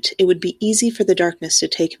light. It would be easy for the darkness to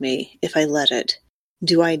take me if I let it.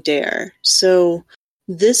 Do I dare? So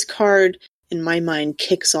this card, in my mind,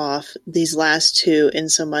 kicks off these last 2 in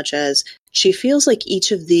so much as she feels like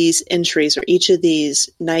each of these entries or each of these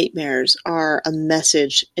nightmares are a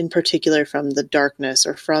message in particular from the darkness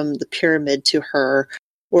or from the pyramid to her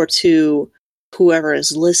or to whoever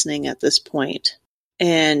is listening at this point.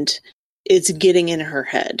 And it's getting in her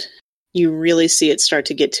head. You really see it start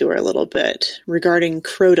to get to her a little bit. Regarding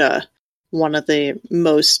Crota, one of the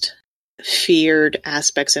most feared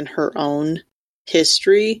aspects in her own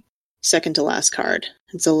history, second to last card.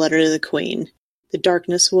 It's a letter to the Queen. The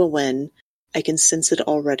darkness will win. I can sense it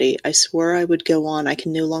already. I swore I would go on. I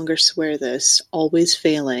can no longer swear this. Always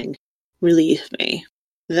failing. Relieve me.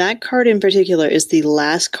 That card in particular is the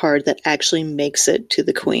last card that actually makes it to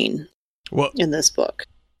the Queen in this book.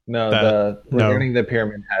 No, regarding the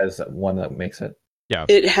pyramid has one that makes it. Yeah.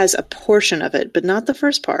 It has a portion of it, but not the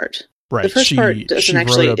first part. Right. The first part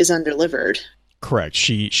is undelivered. Correct.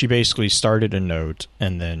 She basically started a note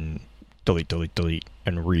and then delete,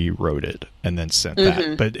 and rewrote it and then sent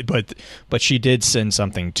that. But she did send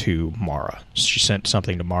something to Mara. She sent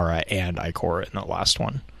something to Mara and Ikora in the last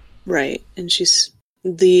one. Right. And she's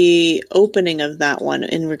the opening of that one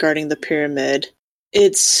in regarding the pyramid.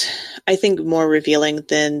 It's, I think, more revealing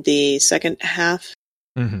than the second half,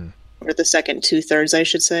 or the second 2/3, I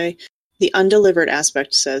should say. The undelivered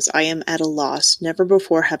aspect says, I am at a loss. Never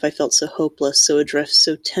before have I felt so hopeless, so adrift,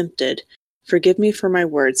 so tempted. Forgive me for my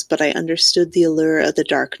words, but I understood the allure of the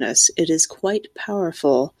darkness. It is quite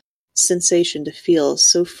powerful sensation to feel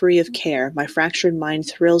so free of care. My fractured mind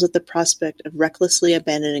thrills at the prospect of recklessly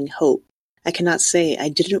abandoning hope. I cannot say I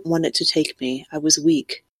didn't want it to take me. I was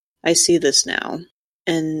weak. I see this now.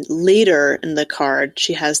 And later in the card,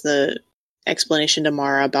 she has the explanation to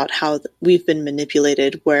Mara about how we've been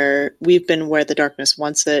manipulated, where we've been where the darkness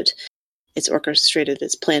wants it. It's orchestrated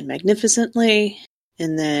its plan magnificently.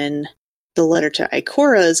 And then the letter to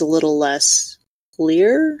Ikora is a little less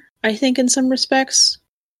clear, I think, in some respects.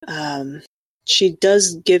 She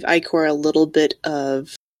does give Ikora a little bit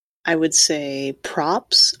of, I would say,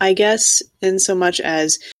 props, I guess, in so much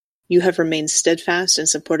as you have remained steadfast and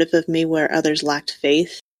supportive of me where others lacked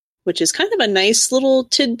faith. which is kind of a nice little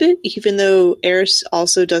tidbit, even though Eris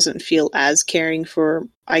also doesn't feel as caring for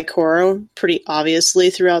Ikora pretty obviously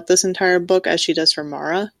throughout this entire book as she does for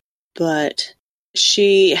Mara. But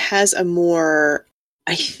she has a more,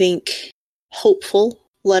 I think, hopeful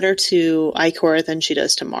letter to Ikora than she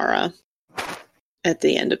does to Mara at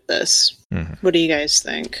the end of this. Mm-hmm. What do you guys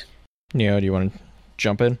think? Neo, do you want to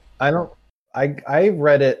jump in? I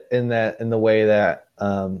read it in the way that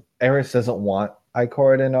Eris doesn't want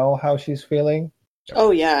Ikora to know how she's feeling.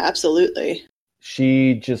 Oh yeah, absolutely.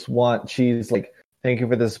 She's like, thank you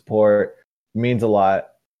for the support. It means a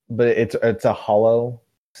lot. But it's a hollow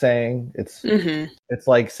saying. It's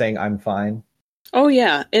like saying I'm fine. Oh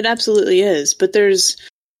yeah, it absolutely is. But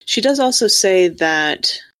she does also say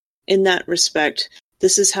that in that respect,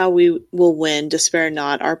 this is how we will win. Despair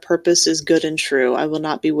not. Our purpose is good and true. I will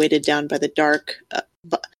not be weighted down by the dark,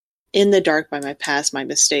 in the dark by my past, my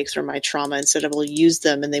mistakes, or my trauma. Instead, I will use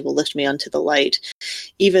them and they will lift me onto the light.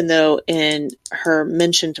 Even though in her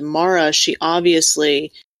mention to Mara, she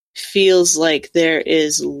obviously feels like there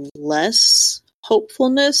is less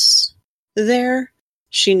hopefulness there.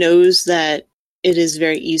 She knows that it is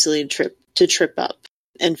very easily to trip up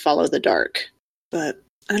and follow the dark. But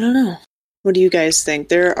I don't know. What do you guys think?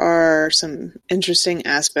 There are some interesting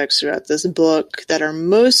aspects throughout this book that are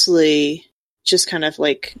mostly just kind of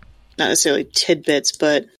like, not necessarily tidbits,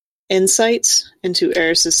 but insights into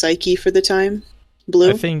Eris's psyche for the time. Blue?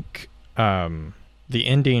 I think the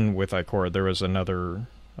ending with Ikora, there was another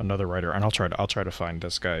writer, and I'll try to find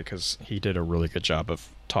this guy because he did a really good job of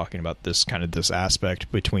talking about this aspect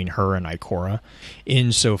between her and Ikora,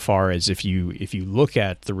 insofar as if you look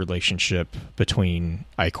at the relationship between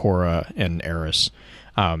Ikora and Eris,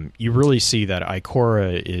 you really see that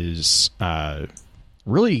Ikora is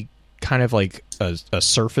really kind of like a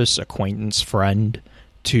surface acquaintance friend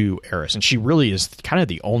to Eris, and she really is kind of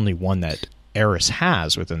the only one that Eris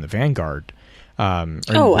has within the Vanguard. Within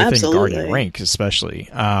absolutely. Guardian rank, especially.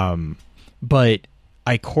 But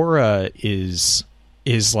Ikora is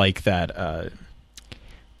like that.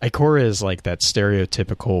 Ikora is like that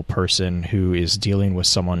stereotypical person who is dealing with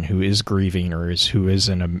someone who is grieving or who is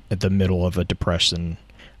in the middle of a depression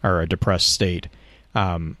or a depressed state,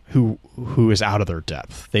 who is out of their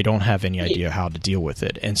depth. They don't have any idea how to deal with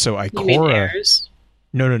it, and so Ikora. You mean Eris?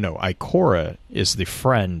 No. Ikora is the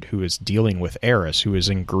friend who is dealing with Eris, who is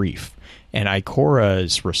in grief. And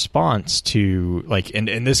Ikora's response to, like, and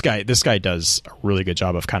this guy does a really good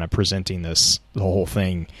job of kind of presenting the whole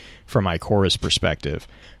thing from Ikora's perspective.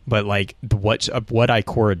 But like what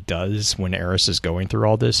Ikora does when Eris is going through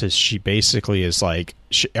all this is she basically is like,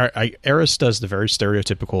 Eris does the very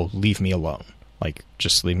stereotypical "leave me alone," like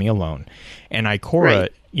just leave me alone. And Ikora,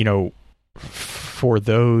 right. For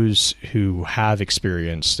those who have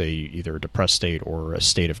experienced either a depressed state or a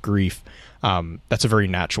state of grief, that's a very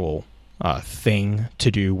natural thing to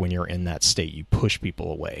do when you're in that state. You push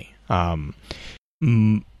people away.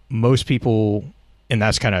 Most people, and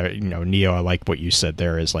that's kind of, Neo, I like what you said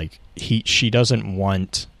there, is like she doesn't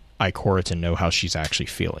want Ikora to know how she's actually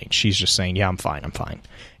feeling. She's just saying, yeah, I'm fine.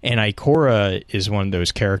 And Ikora is one of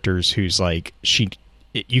those characters who's like,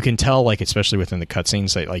 you can tell, like, especially within the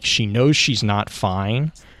cutscenes, that like she knows she's not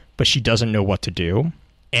fine, but she doesn't know what to do.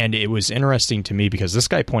 And it was interesting to me because this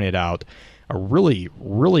guy pointed out a really,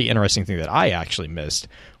 really interesting thing that I actually missed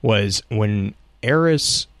was when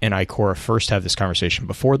Eris and Ikora first have this conversation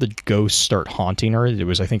before the ghosts start haunting her. It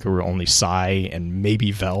was, I think, only Sai and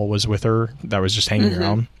maybe Vel was with her that was just hanging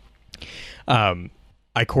around.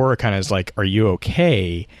 Ikora kind of is like, "Are you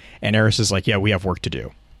okay?" And Eris is like, "Yeah, we have work to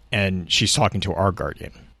do." And she's talking to our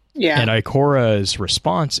guardian. Yeah. And Ikora's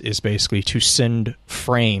response is basically to send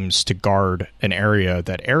frames to guard an area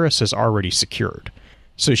that Eris has already secured.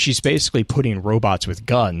 So she's basically putting robots with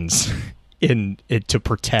guns in it to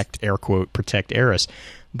protect, air quote, protect Eris.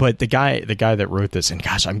 But the guy that wrote this, and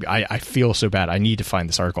gosh, I feel so bad. I need to find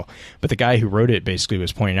this article. But the guy who wrote it basically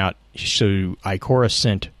was pointing out, so Ikora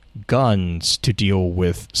sent guns to deal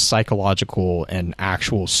with psychological and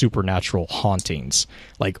actual supernatural hauntings.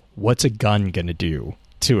 Like, what's a gun gonna do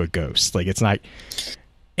to a ghost? Like, it's not.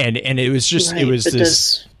 And it was just right, it was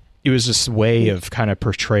this way of kind of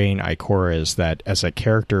portraying Ikora as a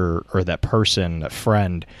character or that person, that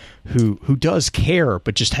friend who does care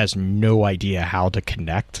but just has no idea how to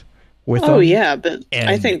connect with them. Oh yeah, but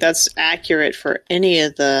I think that's accurate for any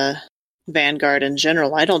of the Vanguard in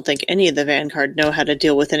general. I don't think any of the Vanguard know how to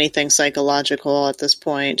deal with anything psychological at this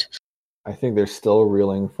point. I think they're still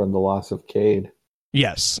reeling from the loss of Cade.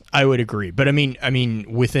 Yes, I would agree. But I mean,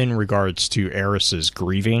 within regards to Eris's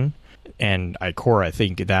grieving and Ikora, I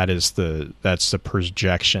think that's the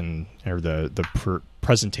projection or the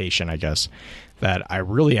presentation, I guess, that I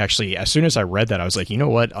really actually, as soon as I read that, I was like, you know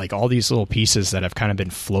what? Like all these little pieces that have kind of been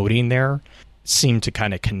floating there seem to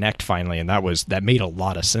kind of connect finally, and that made a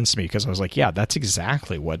lot of sense to me, because I was like, yeah, that's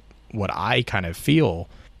exactly what I kind of feel,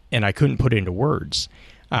 and I couldn't put it into words.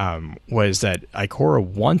 Was that Ikora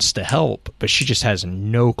wants to help, but she just has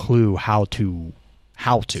no clue how to.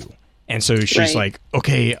 And so she's like,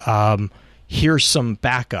 okay, here's some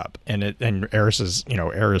backup. And Eris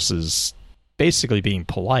is basically being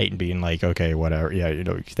polite and being like, okay, whatever. Yeah,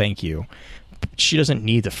 thank you. She doesn't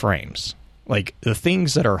need the frames. Like, the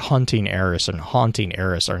things that are hunting Eris and haunting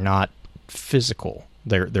Eris are not physical.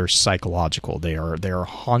 They're psychological. They are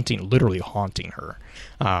literally haunting her.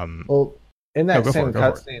 Well, in that same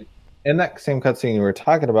cutscene you were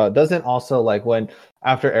talking about, doesn't also, like, when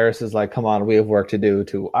after Eris is like, come on, we have work to do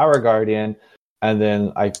to our guardian, and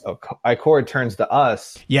then Ikora turns to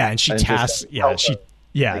us. Yeah, and she tasks she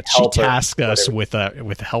tasks us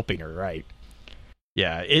with helping her, right?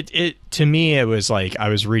 Yeah, it to me, it was like, I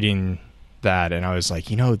was reading that and I was like,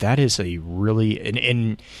 that is a really,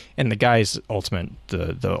 and the guy's ultimate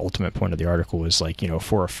point of the article was like,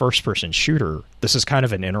 for a first person shooter, this is kind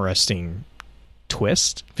of an interesting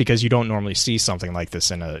twist, because you don't normally see something like this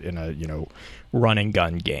in a run and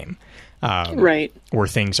gun game, right? Where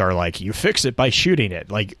things are like, you fix it by shooting it.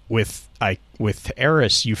 Like with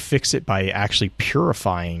Eris, you fix it by actually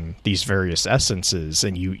purifying these various essences,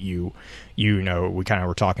 and we kind of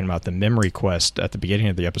were talking about the memory quest at the beginning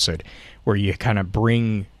of the episode, where you kind of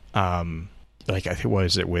bring like, I think, what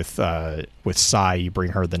is it with Sai, you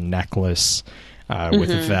bring her the necklace. With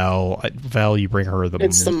Vel, you bring her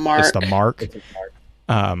it's the mark. It's the mark.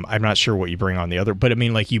 I'm not sure what you bring on the other, but I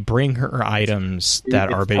mean, like, you bring her items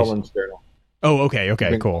that are based. Oh, okay,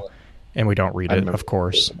 cool. And we don't read it, of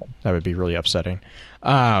course. That would be really upsetting.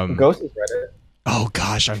 Ghost has read it. Oh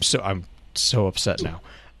gosh, I'm so upset now.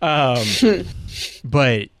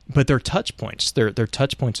 But they're touch points. They're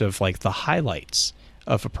touch points of, like, the highlights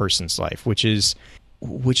of a person's life, which is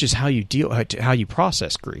how you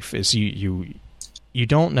process grief. Is you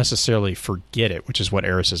don't necessarily forget it, which is what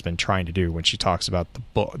Eris has been trying to do when she talks about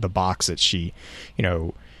the box that she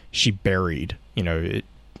buried. What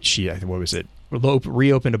was it?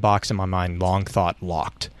 Reopened a box in my mind, long thought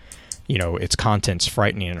locked. Its contents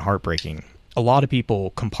frightening and heartbreaking. A lot of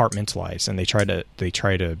people compartmentalize, and they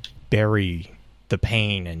try to bury the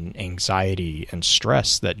pain and anxiety and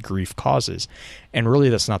stress that grief causes. And really,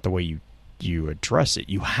 that's not the way you address it.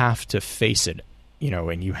 You have to face it,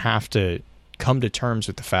 and you have to come to terms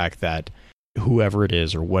with the fact that whoever it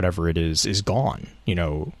is or whatever it is gone,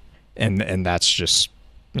 and that's just,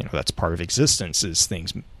 that's part of existence, is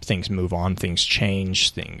things move on, things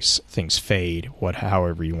change, things fade,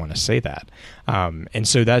 however you want to say that. And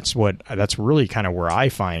so that's really kind of where I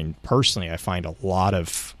find a lot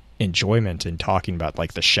of enjoyment in talking about,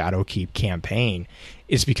 like, the Shadowkeep campaign,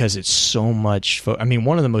 is because it's so much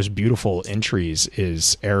one of the most beautiful entries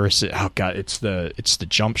is Eris. Oh god, it's the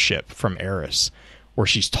jump ship from Eris, where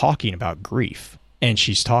she's talking about grief, and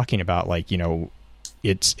she's talking about, like,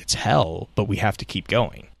 it's hell, but we have to keep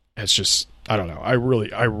going. It's just, I don't know, I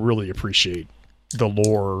really appreciate the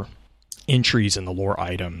lore entries and the lore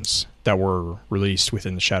items that were released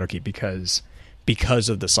within the Shadowkeep, because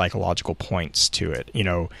of the psychological points to it.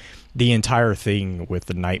 The entire thing with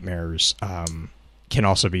the nightmares can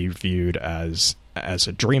also be viewed as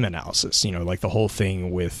a dream analysis. Like the whole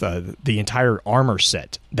thing with the entire armor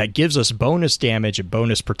set that gives us bonus damage and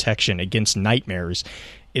bonus protection against nightmares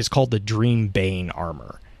is called the Dream Bane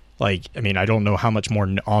armor. Like, I don't know how much more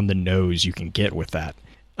on the nose you can get with that.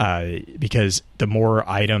 Because the more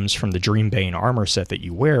items from the Dream Bane armor set that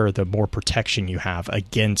you wear, the more protection you have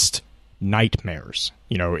against nightmares.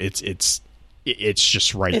 It's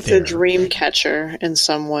just right there. It's a dream catcher in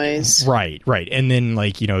some ways. Right. And then,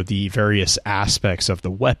 like, the various aspects of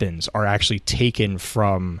the weapons are actually taken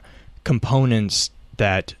from components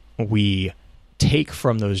that we take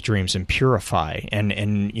from those dreams and purify. And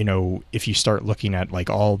if you start looking at, like,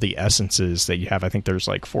 all the essences that you have, I think there's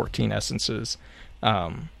like 14 essences.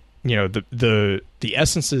 The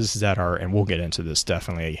essences that are, and we'll get into this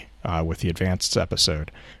definitely with the advanced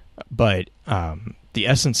episode, but the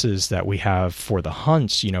essences that we have for the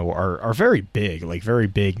hunts, are very big, like very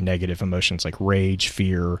big negative emotions, like rage,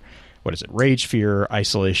 fear. What is it? Rage, fear,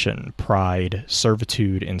 isolation, pride,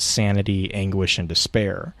 servitude, insanity, anguish, and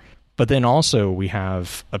despair. But then also we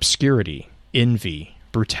have obscurity, envy,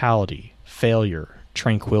 brutality, failure,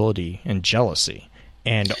 tranquility, and jealousy.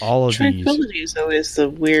 And all of these. Tranquility is always the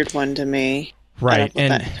weird one to me. Right.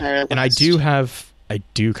 And I do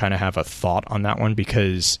kind of have a thought on that one,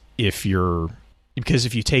 because if you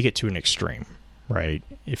take it to an extreme, right?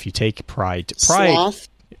 If you take pride, Sloth?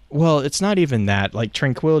 well, it's not even that. Like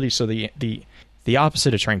tranquility. So the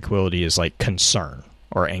opposite of tranquility is like concern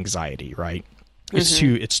or anxiety, right? It's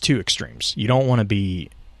two extremes. You don't want to be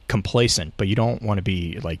complacent, but you don't want to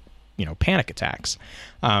be like, panic attacks.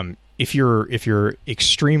 If you're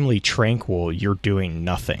extremely tranquil, you're doing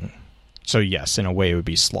nothing. So yes, in a way, it would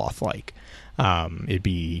be sloth-like. It'd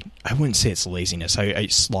be, I wouldn't say it's laziness.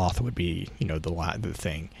 Sloth would be, the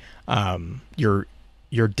thing.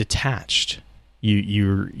 You're detached.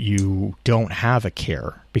 You don't have a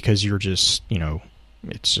care because you're just,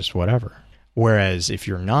 it's just whatever. Whereas if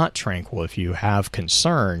you're not tranquil, if you have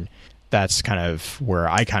concern, that's kind of where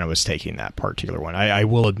I kind of was taking that particular one. I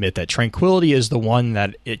will admit that tranquility is the one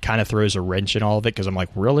that it kind of throws a wrench in all of it, because I'm like,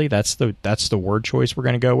 really, that's the word choice we're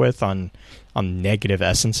going to go with on negative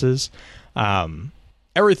essences.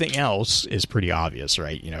 Everything else is pretty obvious,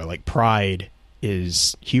 right? Like pride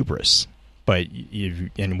is hubris, but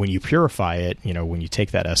and when you purify it, when you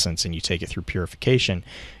take that essence and you take it through purification,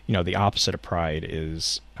 the opposite of pride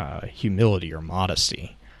is humility or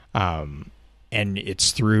modesty. And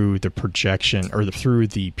it's through the projection or through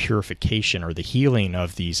the purification or the healing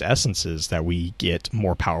of these essences that we get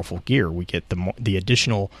more powerful gear. We get the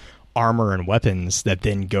additional armor and weapons that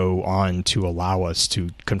then go on to allow us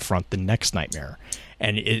to confront the next nightmare.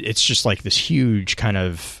 And it's just like this huge kind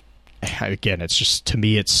of, again, it's just, to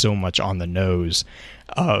me, it's so much on the nose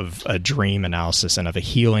of a dream analysis and of a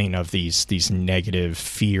healing of these negative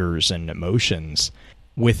fears and emotions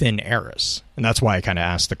within Eris. And that's why I kind of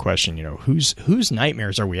asked the question, whose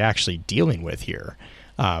nightmares are we actually dealing with here?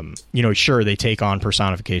 Sure, they take on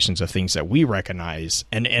personifications of things that we recognize,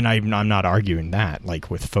 and I'm not arguing that,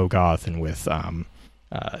 like with Fogoth and with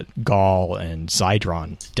Gaul and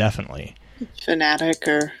Zydron, definitely. Fanatic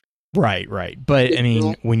or... Right. But I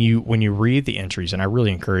mean, when you read the entries, and I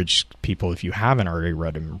really encourage people, if you haven't already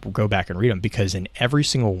read them, go back and read them, because in every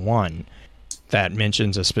single one that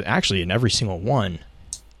mentions actually in every single one,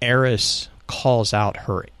 Eris calls out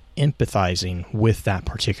her empathizing with that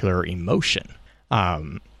particular emotion.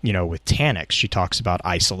 With Taniks, she talks about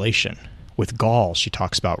isolation. With Gaul, she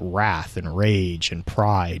talks about wrath and rage and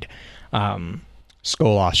pride.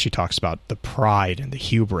 Skolas, she talks about the pride and the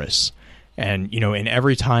hubris. And, and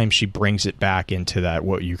every time she brings it back into that,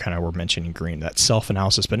 what you kind of were mentioning, Green, that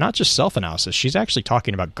self-analysis, but not just self-analysis. She's actually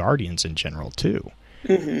talking about guardians in general, too.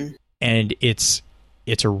 Mm-hmm. And it's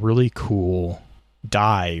a really cool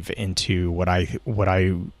dive into what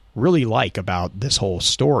I really like about this whole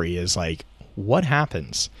story is like, what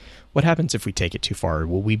happens if we take it too far?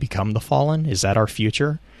 Will we become the fallen? Is that our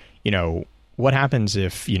future? What happens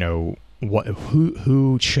if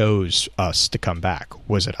who chose us to come back?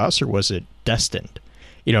 Was it us or was it destined?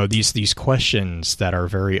 These questions that are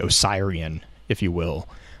very Osirian, if you will.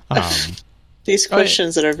 These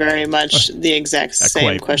questions that are very much the exact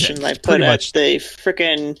same question I put at the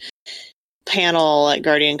frickin' panel at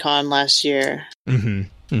Guardian Con last year.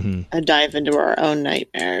 Mm-hmm. Mm-hmm. A dive into our own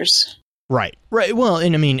nightmares. Right. Well,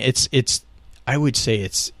 and I mean, I would say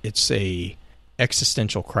it's a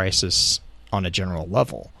existential crisis on a general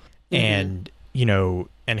level. Mm-hmm. And,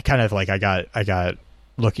 and kind of like I got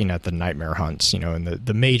looking at the nightmare hunts, and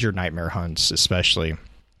the major nightmare hunts, especially,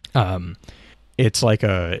 there's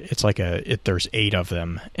 8 of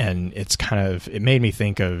them, and it's kind of, it made me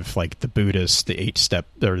think of like the Buddhist, the 8-step,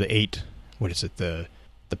 or the 8, what is it? The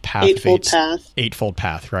path. Eightfold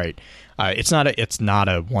path. Right. It's not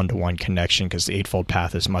a one-to-one connection, because the Eightfold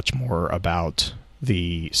Path is much more about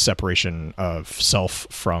the separation of self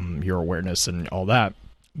from your awareness and all that.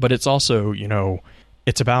 But it's also,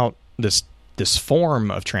 it's about this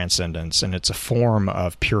form of transcendence, and it's a form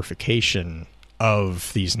of purification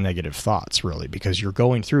of these negative thoughts, really, because you're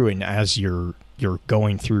going through, and as you're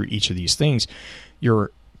going through each of these things,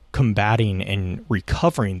 you're combating and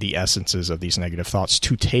recovering the essences of these negative thoughts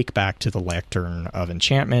to take back to the lectern of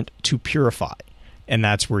enchantment to purify. And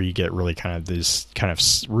that's where you get really kind of this kind of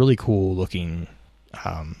really cool looking,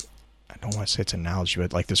 I don't want to say it's an analogy,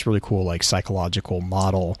 but like this really cool, like psychological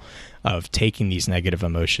model of taking these negative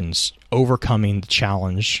emotions, overcoming the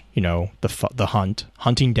challenge, the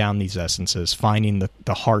hunting down these essences, finding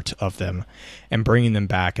the heart of them and bringing them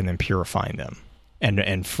back and then purifying them.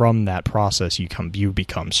 And from that process, you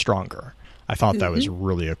become stronger. I thought that was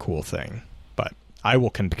really a cool thing. But I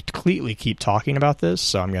will completely keep talking about this,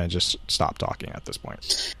 so I'm going to just stop talking at this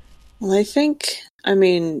point. Well, I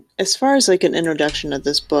mean, as far as like an introduction of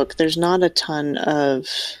this book, there's not a ton of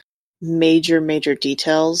major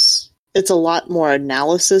details. It's a lot more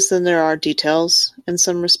analysis than there are details in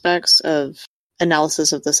some respects of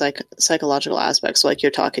analysis of the psychological aspects like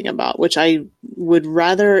you're talking about, which I would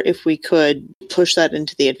rather, if we could, push that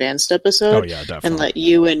into the advanced episode. Oh, yeah, definitely. And let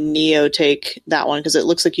you and Neo take that one, because it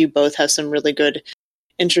looks like you both have some really good,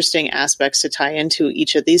 interesting aspects to tie into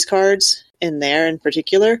each of these cards in there in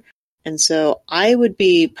particular. And so I would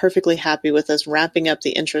be perfectly happy with us wrapping up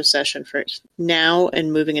the intro session for now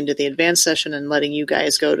and moving into the advanced session and letting you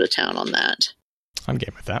guys go to town on that. I'm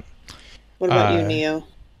game with that. What about you, Neo?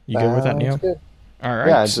 You good with that, Neo? Good. All right.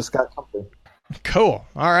 Yeah, I just got something. Cool.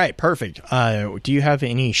 All right, perfect. Do you have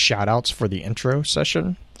any shout-outs for the intro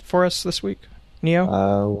session for us this week,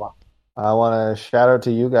 Neo? I want to shout out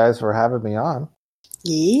to you guys for having me on.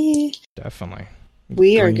 Yeah. Definitely.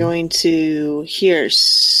 We are going to hear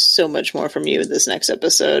so much more from you this next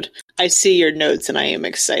episode. I see your notes and I am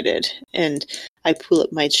excited. And I pull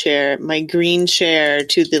up my chair, my green chair,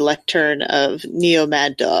 to the lectern of Neo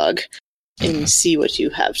Mad Dog and see what you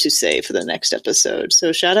have to say for the next episode.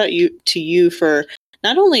 So shout out to you for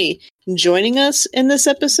not only joining us in this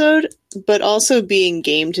episode, but also being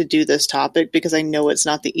game to do this topic, because I know it's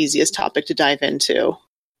not the easiest topic to dive into.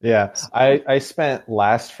 Yeah, I spent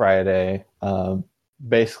last Friday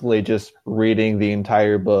basically just reading the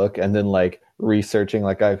entire book and then like researching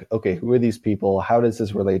okay, who are these people? How does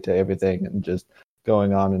this relate to everything? And just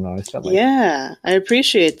going on and on. Yeah, I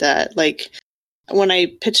appreciate that. Like when I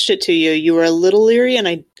pitched it to you, you were a little leery,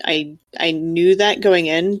 and I knew that going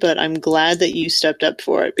in, but I'm glad that you stepped up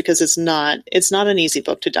for it, because it's not an easy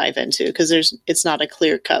book to dive into, because it's not a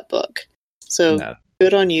clear-cut book. So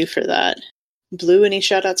Good on you for that. Blue, any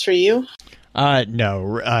shout-outs for you?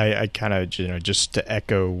 No, I kind of, just to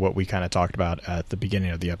echo what we kind of talked about at the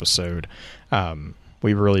beginning of the episode,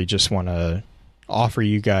 we really just want to offer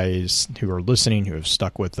you guys who are listening, who have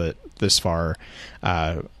stuck with it this far,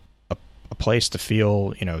 a place to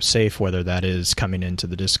feel, safe, whether that is coming into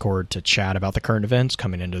the Discord to chat about the current events,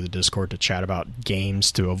 coming into the Discord to chat about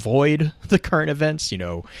games to avoid the current events.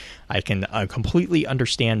 I can completely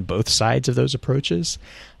understand both sides of those approaches.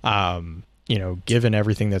 Given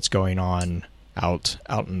everything that's going on out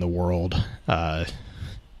in the world,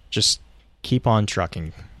 just keep on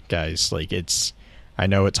trucking, guys. I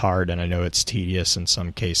know it's hard, and I know it's tedious in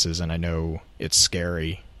some cases, and I know it's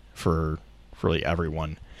scary for really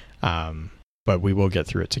everyone. But we will get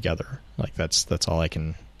through it together. That's all I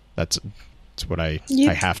can. That's what I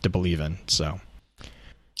have to believe in. So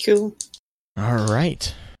cool. All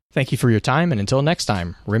right. Thank you for your time, and until next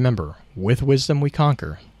time, remember, with wisdom we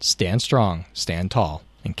conquer. Stand strong, stand tall,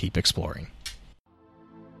 and keep exploring.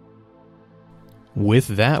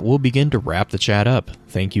 With that, we'll begin to wrap the chat up.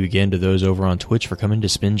 Thank you again to those over on Twitch for coming to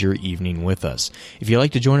spend your evening with us. If you'd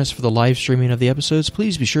like to join us for the live streaming of the episodes,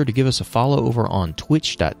 please be sure to give us a follow over on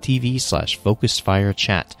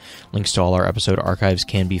twitch.tv/FocusedFireChat. Links to all our episode archives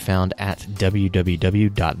can be found at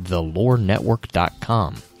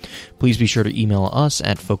www.thelorenetwork.com. Please be sure to email us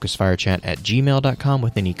at focusfirechat@gmail.com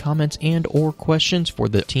with any comments and or questions for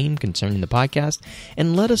the team concerning the podcast,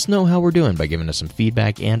 and let us know how we're doing by giving us some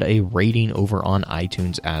feedback and a rating over on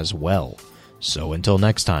iTunes as well. So until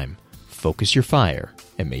next time, focus your fire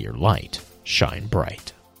and may your light shine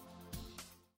bright.